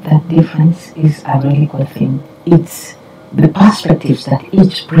that difference is a really good thing. It's the perspectives that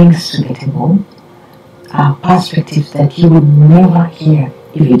each brings to the table are perspectives that you would never hear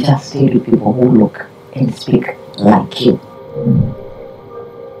if you just stayed with people who look and speak like you.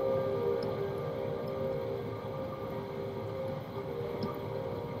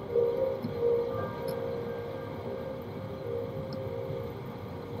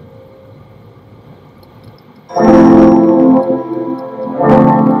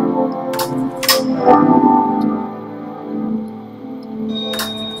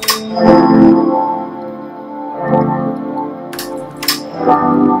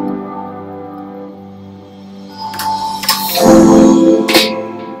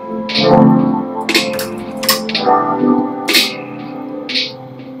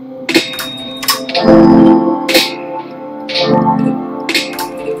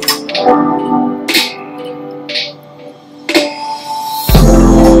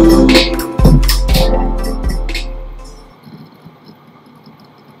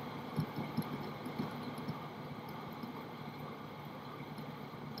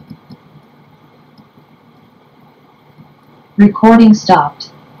 Recording stopped.